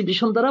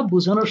এক্সিবিশন দ্বারা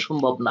বোঝানো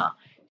সম্ভব না,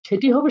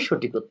 সেটি হবে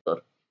সঠিক উত্তর।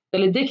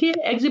 তাহলে দেখি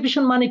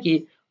এক্সিবিশন মানে কি?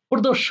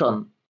 প্রদর্শন।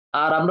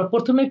 আর আমরা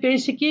প্রথমে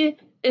পেয়েছি কি?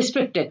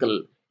 স্পেকটেকল।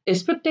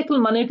 স্পেকটেকল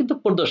মানে কিন্তু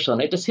প্রদর্শন,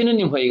 এটা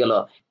সিনোনিম হয়ে গেল,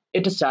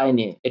 এটা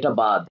চাইনি, এটা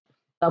বাদ।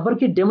 তারপর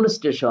কি?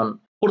 ডেমনস্ট্রেশন,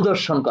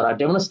 প্রদর্শন করা,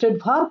 ডেমনস্ট্রেট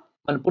ভার্ব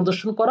মানে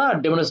প্রদর্শন করা, আর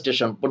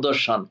ডেমনস্ট্রেশন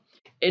প্রদর্শন,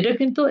 এটা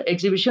কিন্তু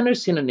এক্সিবিশনের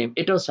সিনোনিম,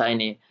 এটাও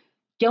চাইনি।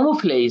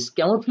 ক্যামোফ্লেজ,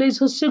 ক্যামোফ্লেজ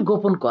হচ্ছে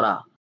গোপন করা,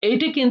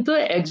 এইটা কিন্তু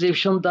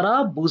এক্সিবিশন দ্বারা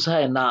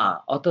বুঝায় না,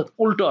 অর্থাৎ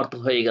উল্টো অর্থ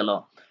হয়ে গেল।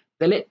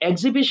 তাহলে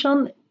এক্সিবিশন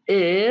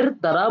এর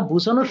দ্বারা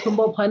বোঝানো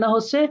সম্ভব হয় না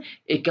হচ্ছে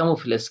এই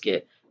ক্যামোফ্লেজকে,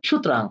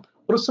 সুতরাং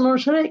প্রশ্ন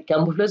অনুসারে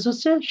ক্যামোফ্লেজ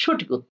হচ্ছে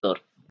সঠিক উত্তর।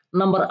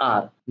 Number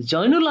R,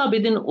 Zainul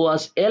Abedin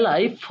was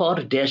alive for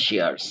dash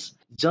years.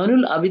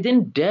 Zainul Abedin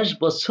dash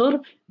বছর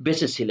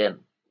বেঁচে ছিলেন।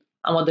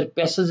 আমাদের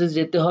প্যাসেজে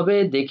যেতে হবে,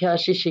 দেখে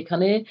আসি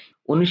সেখানে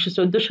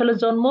 1914 সালে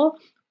জন্ম,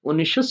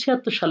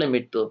 1976 সালে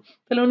মৃত্যু।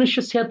 তাহলে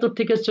 1976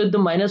 থেকে 14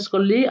 মাইনাস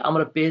করলেই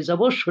আমরা পেয়ে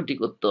যাব সঠিক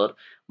উত্তর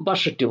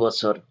 62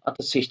 বছর,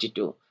 অর্থাৎ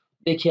 62।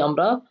 দেখি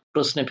আমরা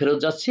প্রশ্নে ফেরত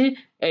যাচ্ছি,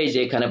 এই যে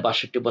এখানে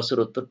 62 বছর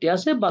উত্তরটি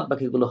আছে, বাদ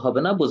বাকিগুলো হবে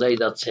না,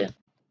 বোঝাই যাচ্ছে।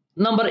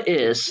 Number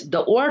is,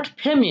 the word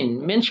famine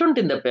mentioned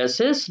in the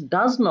passage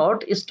does not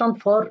stand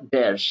for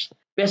dash।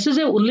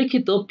 প্যাসেজে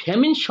উল্লেখিত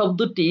ফ্যামিন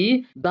শব্দটি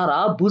দ্বারা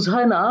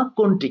বুঝায় না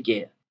কোনটিকে।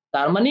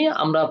 তার মানে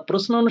আমরা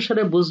প্রশ্ন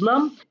অনুসারে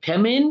বুঝলাম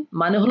ফ্যামিন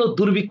মানে হলো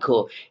দুর্ভিক্ষ,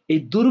 এই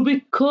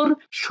দুর্ভিক্ষর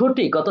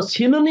সঠিক অর্থাৎ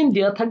সিনোনিম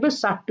দেওয়া থাকবে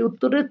 4টি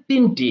উত্তরের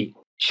 3টি,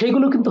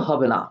 সেগুলো কিন্তু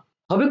হবে না।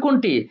 হবে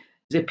কোনটি?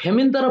 যে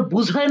ফ্যামিন দ্বারা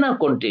বুঝায় না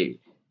কোনটি,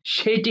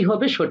 সেইটি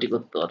হবে সঠিক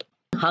উত্তর।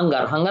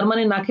 হাঙ্গার, হাঙ্গার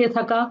মানে না খেয়ে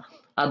থাকা,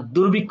 আর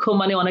দুর্ভিক্ষ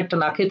মানে অনেকটা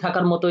না খেয়ে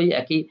থাকার মতোই,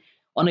 একই,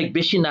 অনেক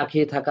বেশি না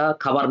খেয়ে থাকা,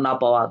 খাবার না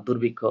পাওয়া,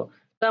 দুর্ভিক্ষ।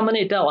 তার মানে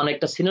এটা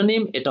অনেকটা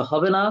সিনোনিম, এটা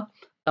হবে না।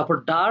 তারপর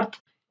ডার্থ,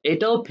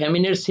 এটাও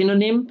ফ্যামিনের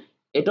সিনোনিম,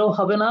 এটাও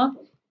হবে না।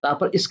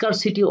 তারপর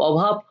স্কারসিটি,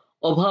 অভাব,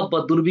 অভাব বা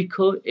দুর্ভিক্ষ,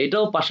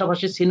 এটাও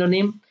পাশাপাশি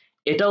সিনোনিম,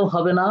 এটাও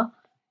হবে না।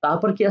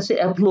 তারপর কি আছে?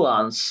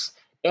 অ্যাফ্লুয়ান্স,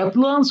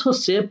 অ্যাফ্লুয়ান্স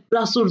হচ্ছে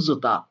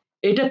প্রাচুর্যতা,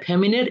 এটা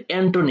ফ্যামিনের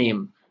অ্যান্টোনিম।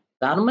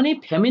 তার মানে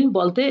ফ্যামিন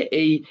বলতে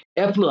এই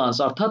অ্যাফ্লুয়ান্স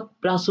অর্থাৎ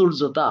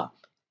প্রাচুর্যতা,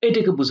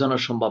 এটাকে বোঝানো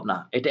সম্ভব না,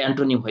 এটা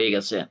অ্যান্টোনিম হয়ে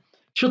গেছে,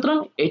 সুতরাং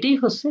এটাই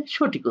হচ্ছে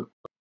সঠিক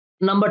উত্তর।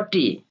 Number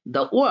T,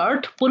 the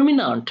word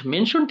permanent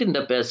mentioned in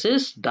the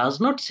passage does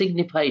not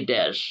signify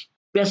dash।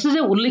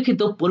 প্যাসেজে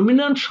উল্লেখিত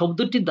permanent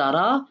শব্দটি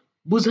দ্বারা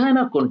বুঝায়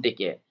না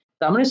কোনটিকে।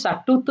 তার মানে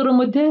 4টি উত্তরের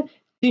মধ্যে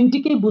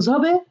 3টিকেই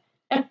বুঝাবে,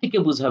 একটিকে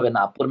বুঝাবে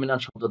না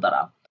permanent শব্দ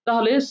দ্বারা।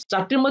 তাহলে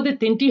 4টির মধ্যে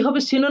 3টি হবে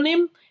সিনোনিম,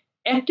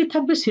 একটি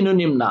থাকবে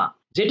সিনোনিম না,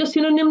 যেটা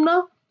সিনোনিম না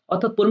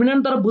অর্থাৎ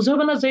permanent দ্বারা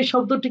বুঝাবে না যে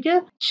শব্দটিকে,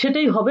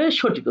 সেটাই হবে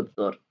সঠিক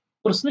উত্তর।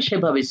 প্রশ্ন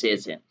সেভাবেই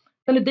চেয়েছে।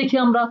 তাহলে দেখি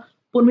আমরা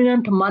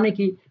permanent মানে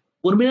কি।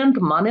 permanent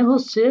মানে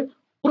হচ্ছে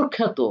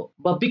প্রখ্যাত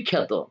বা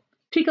বিখ্যাত।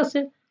 ঠিক আছে,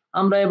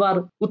 আমরা এবার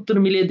উত্তর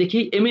মিলিয়ে দেখি।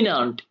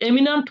 এমিনান্ট,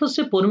 এমিনান্ট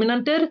হচ্ছে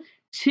permanent-এর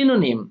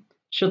সিনোনিম,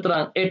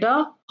 সুতরাং এটা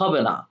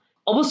হবে না।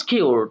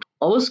 অবসকিউরড,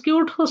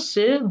 অবসকিউরড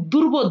হচ্ছে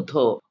দুর্বোধ্য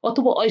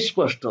অথবা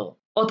অস্পষ্ট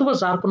অথবা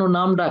যার কোনো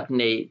নাম ডাক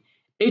নেই,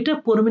 এটা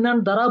permanent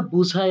দ্বারা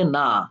বুঝায়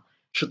না,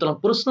 সুতরাং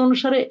প্রশ্ন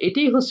অনুসারে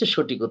এটাই হচ্ছে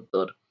সঠিক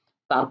উত্তর।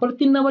 তারপর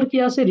 3 নাম্বার কি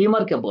আছে?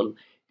 রিমার্কেবল।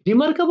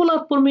 রিমার্কেবল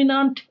আর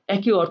permanent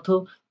একই অর্থ,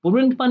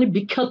 permanent মানে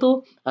বিখ্যাত,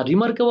 আর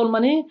রিমার্কেবল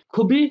মানে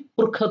খুবই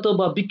প্রখ্যাত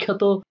বা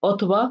বিখ্যাত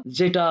অথবা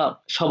যেটা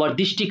সবার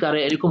দৃষ্টি কাড়ে,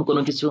 এরকম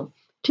কোনো কিছু।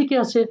 ঠিক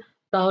আছে,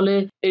 তাহলে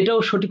এটাও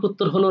সঠিক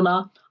উত্তর হলো না।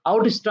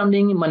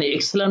 আউটস্ট্যান্ডিং মানে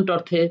এক্সেলেন্ট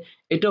অর্থে,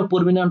 এটাও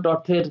permanent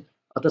অর্থের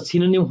অর্থাৎ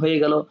সিনোনিম হয়ে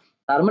গেল।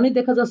 তার মানে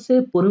দেখা যাচ্ছে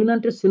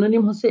permanent-এর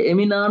সিনোনিম হচ্ছে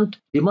এমিনান্ট,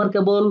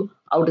 রিমার্কেবল,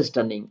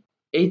 আউটস্ট্যান্ডিং,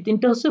 এই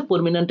 3টা হচ্ছে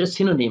permanent-এর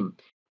সিনোনিম।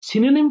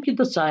 সিনোনিম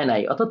কিন্তু চায়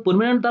নাই, অর্থাৎ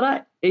permanent দ্বারা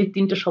এই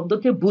 3টে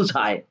শব্দকে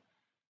বুঝায়,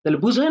 তাহলে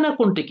বুঝায় না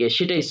কোনটিকে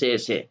সেটাই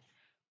চেয়েছে।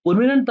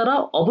 permanent দ্বারা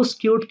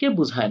অবসকিউরড কে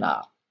বুঝায় না,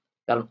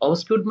 কারণ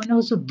অবসকিউরড মানে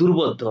হচ্ছে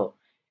দুর্বোধ্য,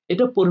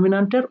 এটা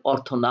permanent-এর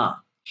অর্থ না,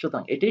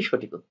 সুতরাং এটাই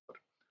সঠিক উত্তর।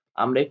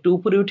 আমরা একটু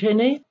উপরে উঠে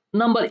নেই।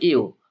 Number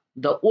you,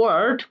 the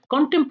word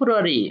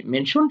contemporary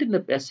mentioned in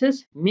the passage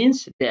means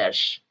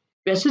dash।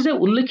 প্যাসেজে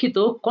উল্লেখিত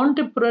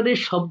contemporary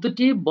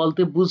শব্দটি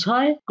বলতে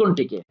বুঝায়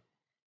কোনটিকে।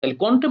 তাহলে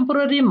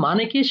কন্টেম্পোরারি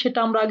মানে কি সেটা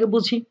আমরা আগে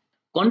বুঝি।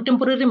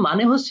 কন্টেম্পোরারি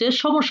মানে হচ্ছে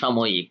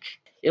সমসাময়িক।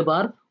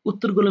 এবার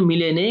উত্তরগুলো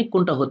মিলিয়ে নেই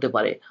কোনটা হতে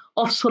পারে।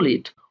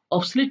 অবসলিট,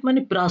 অবসলিট মানে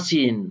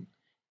প্রাচীন,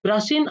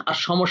 প্রাচীন আর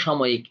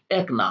সমসাময়িক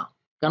এক না,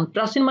 কারণ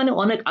প্রাচীন মানে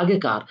অনেক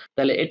আগেকার,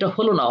 তাহলে এটা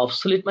হলো না।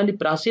 অবসলিট মানে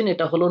প্রাচীন,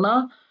 এটা হলো না।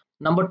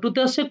 নাম্বার 2 তে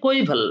আছে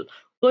কোইভাল।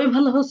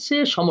 কোইভাল হচ্ছে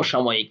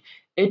সমসাময়িক,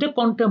 এটা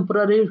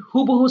কন্টেম্পোরারির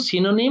হুবহু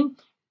সিনোনিম,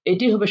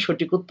 এটি হবে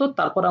সঠিক উত্তর।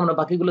 তারপর আমরা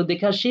বাকিগুলো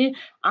দেখে আসি।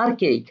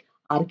 আর্কেইক,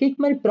 আর্কেইক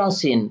মানে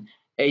প্রাচীন,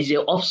 এই যে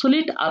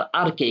অবসোলিট আর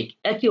আর্কেইক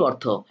একই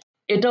অর্থ,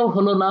 এটাও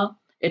হলো না,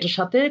 এটার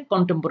সাথে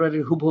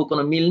কন্টেম্পোরারির হুবহু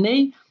কোনো মিল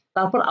নেই।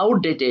 তারপর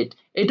আউটডেটেড,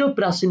 এটাও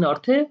প্রাচীন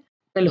অর্থে,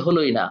 তাহলে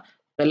হলোই না।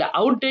 তাহলে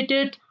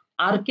আউটডেটেড,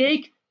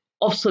 আর্কেইক,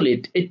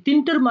 অবসোলিট এই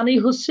তিনটার মানেই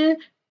হচ্ছে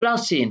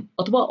প্রাচীন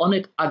অথবা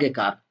অনেক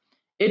আগেকার,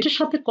 এটার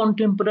সাথে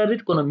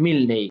কন্টেম্পোরারির কোনো মিল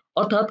নেই,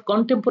 অর্থাৎ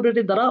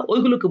কন্টেম্পোরারি দ্বারা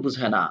ওইগুলোকে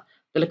বোঝায় না।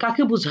 তাহলে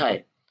কাকে বোঝায়?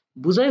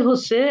 বোঝায়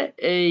হচ্ছে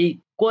এই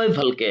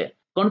কোয়েভালকে।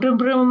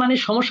 কন্টেম্পোরারি মানে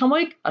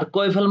সমসাময়িক আর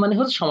কোয়েভাল মানে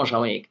হচ্ছে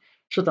সমসাময়িক,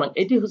 সুতরাং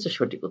এটি হচ্ছে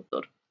সঠিক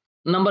উত্তর।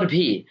 Number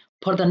V,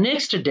 for the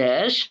next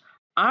dash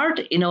art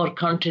in our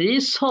country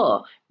saw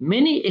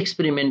many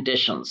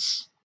এক্সপেরিমেন্টেশনস।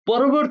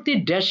 পরবর্তী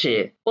ড্যাশে,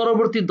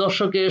 পরবর্তী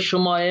দশকের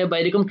সময়ে বা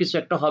এরকম কিছু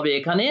একটা হবে,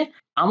 এখানে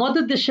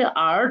আমাদের দেশে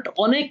আর্ট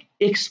অনেক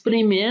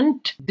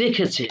এক্সপেরিমেন্ট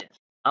দেখেছে।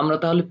 আমরা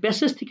তাহলে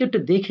প্যাসেজ থেকে একটু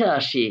দেখে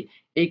আসি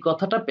এই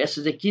কথাটা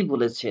প্যাসেজে কি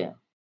বলেছে।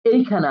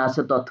 এইখানে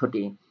আছে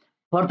তথ্যটি,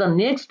 ফর দ্য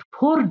নেক্সট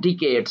 4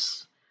 ডিকেডস,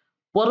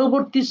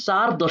 পরবর্তী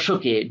 4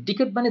 দশকে,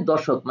 ডিকেড মানে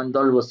দশক মানে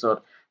 10 বছর,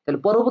 তাহলে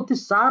পরবর্তী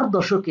 4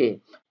 দশকে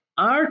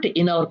art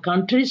in our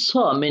country saw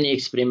many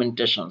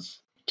এক্সপেরিমেন্টেশনস।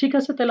 ঠিক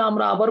আছে, তাহলে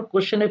আমরা আবার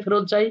কোশ্চেনে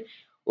ফেরত যাই।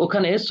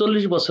 ওখানে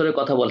 40 বছরের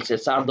কথা বলছে,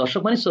 4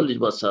 দশক মানে 40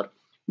 বছর।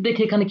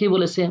 দেখি এখানে কি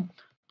বলেছে,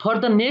 for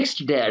the next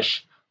dash,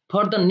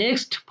 for the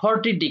next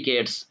 40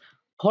 ডিকেডস।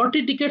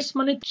 40 ডিকেডস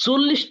মানে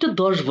 40টা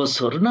 10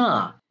 বছর না,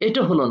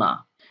 এটা হলো না।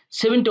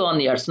 71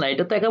 ইয়ার্স না,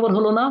 এটা তো একেবারে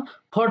হলো না।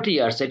 40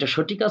 ইয়ার্স এটা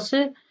সঠিক আছে,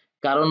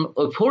 কারণ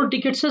ওই 4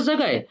 ডিকেডস এর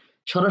জায়গায়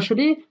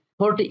সরাসরি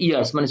 40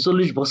 ইয়ার্স মানে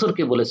 40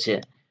 বছরকে বলেছে।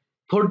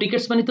 4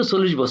 ডিকেডস মানে তো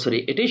 40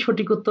 বছরই, এটাই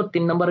সঠিক উত্তর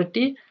 3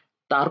 নম্বরেরটি।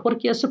 তারপর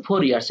কি আছে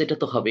 4 ইয়ার্স, এটা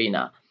তো হবেই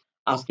না।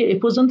 আজকে এ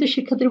পর্যন্ত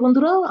শিক্ষার্থী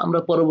বন্ধুরা, আমরা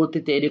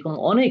পরবর্তীতে এরকম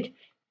অনেক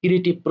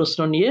ক্রিয়েটিভ প্রশ্ন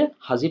নিয়ে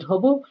হাজির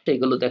হব,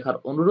 সেগুলো দেখার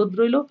অনুরোধ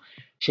রইল।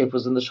 সেই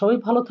পর্যন্ত সবাই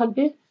ভালো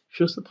থাকবে,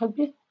 সুস্থ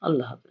থাকবে।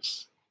 আল্লাহ হাফেজ।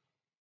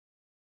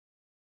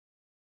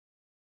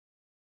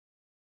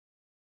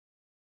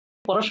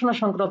 পড়াশোনা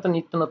সংক্রান্ত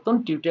নিত্য নতুন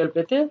টিউটোরিয়াল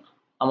পেতে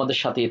আমাদের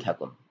সাথেই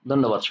থাকুন।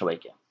 ধন্যবাদ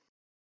সবাইকে।